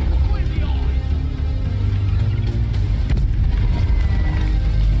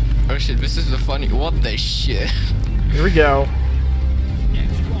 Oh shit, this is the funny. What the shit? Here we go.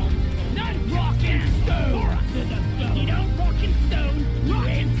 Next one. Not rock and stone. If you don't rock and stone, you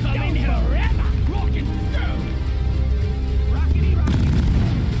ain't coming forever. Rock and stone. Rockety rockety.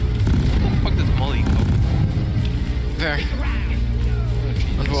 Where the fuck did Molly go? There.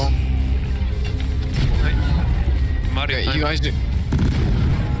 On the wall. Right. Mario Okay, time. you guys do.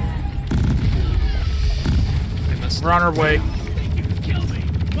 I missed. We're on our way. Think you can kill me?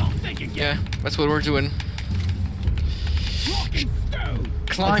 Well, think again. Yeah, that's what we're doing. Rock and stone. I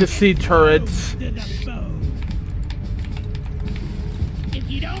Climb. just see turrets. To the bone. If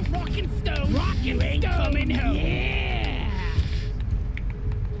you don't rock and stone, you ain't coming home. Yeah.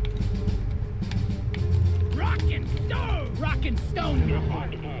 Rockin' stone! Rockin' stone!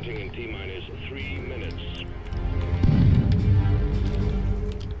 Dropod departing in T-minus 3 minutes.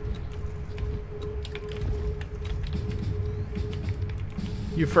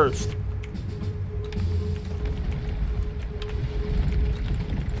 You first.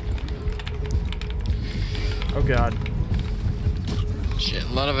 Oh god. Shit,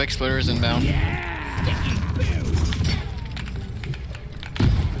 a lot of explorers inbound.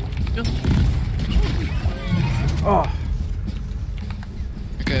 Oh.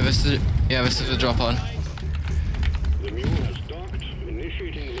 Okay, this is the drop pod. The mule has docked,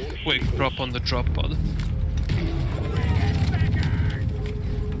 initiating launch. Quick drop on the drop pod.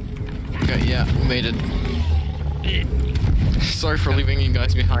 Okay, yeah, we made it. Sorry for leaving you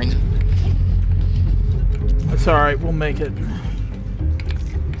guys behind. That's alright, we'll make it.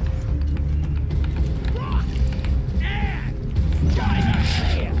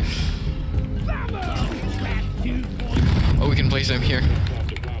 Oh, we can place them here. Dropod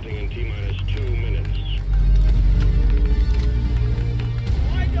departing in T-minus 2 minutes.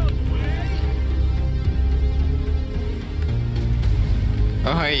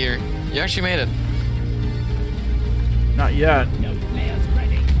 Oh, hi, you actually made it. Not yet.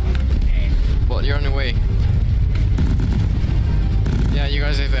 Well, you're on your way. Yeah, you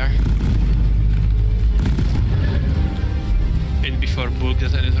guys are there. And before Book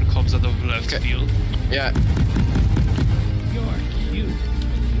detonator comes out of left field. Yeah.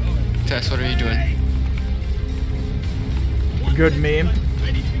 Tess, what are you doing? Good meme.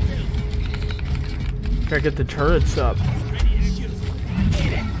 Gotta get the turrets up.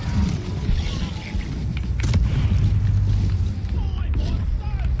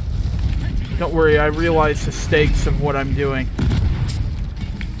 Don't worry, I realize the stakes of what I'm doing.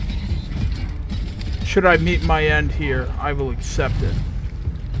 Should I meet my end here, I will accept it.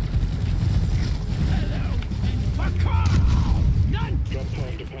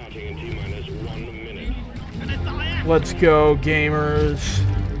 Dropod departing in T-minus 1 minute. Let's go, gamers.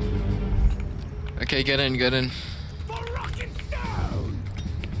 Okay, get in, get in.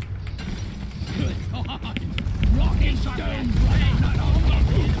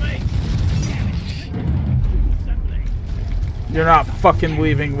 You're not fucking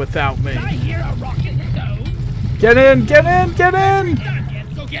leaving without me. Get in, get in, get in!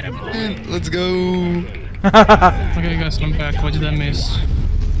 Let's go. Okay, guys, I'm back. What did I miss?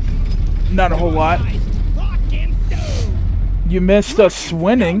 Not a whole lot. You missed us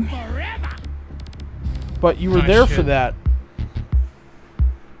winning, but you were Nice there shit. for that.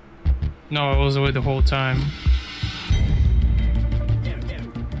 No, I was away the whole time.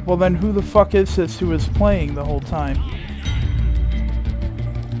 Well then who the fuck is this who is playing the whole time?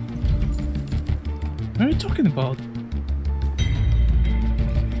 What are you talking about?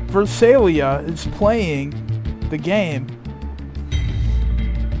 Versalia is playing the game.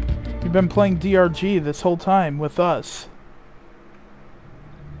 You've been playing DRG this whole time with us.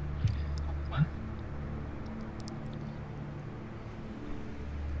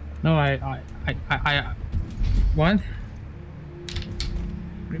 No, I what? What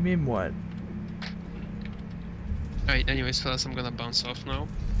do you mean what? Alright, anyways, fellas, I'm gonna bounce off now.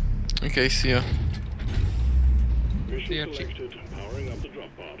 Okay, see ya. Mission DRG. selected. Powering up the drop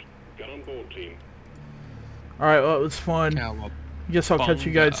pod. Get on board, team. Alright, well it was fun. Yeah, well, I guess I'll catch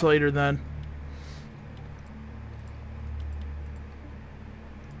you guys later then.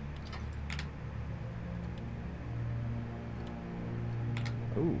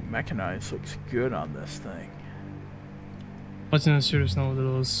 Ooh, mechanized looks good on this thing. What's in the serious note? That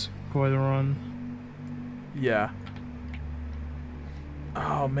was quite a run. Yeah.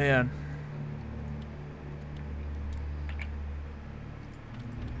 Oh man.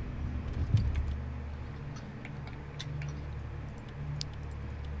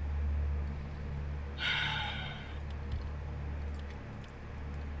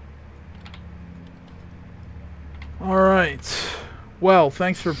 Alright. Well,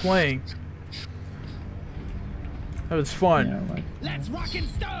 thanks for playing. That was fun. Let's rock and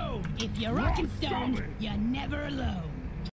stone! If you're rockin' stone, you're never alone.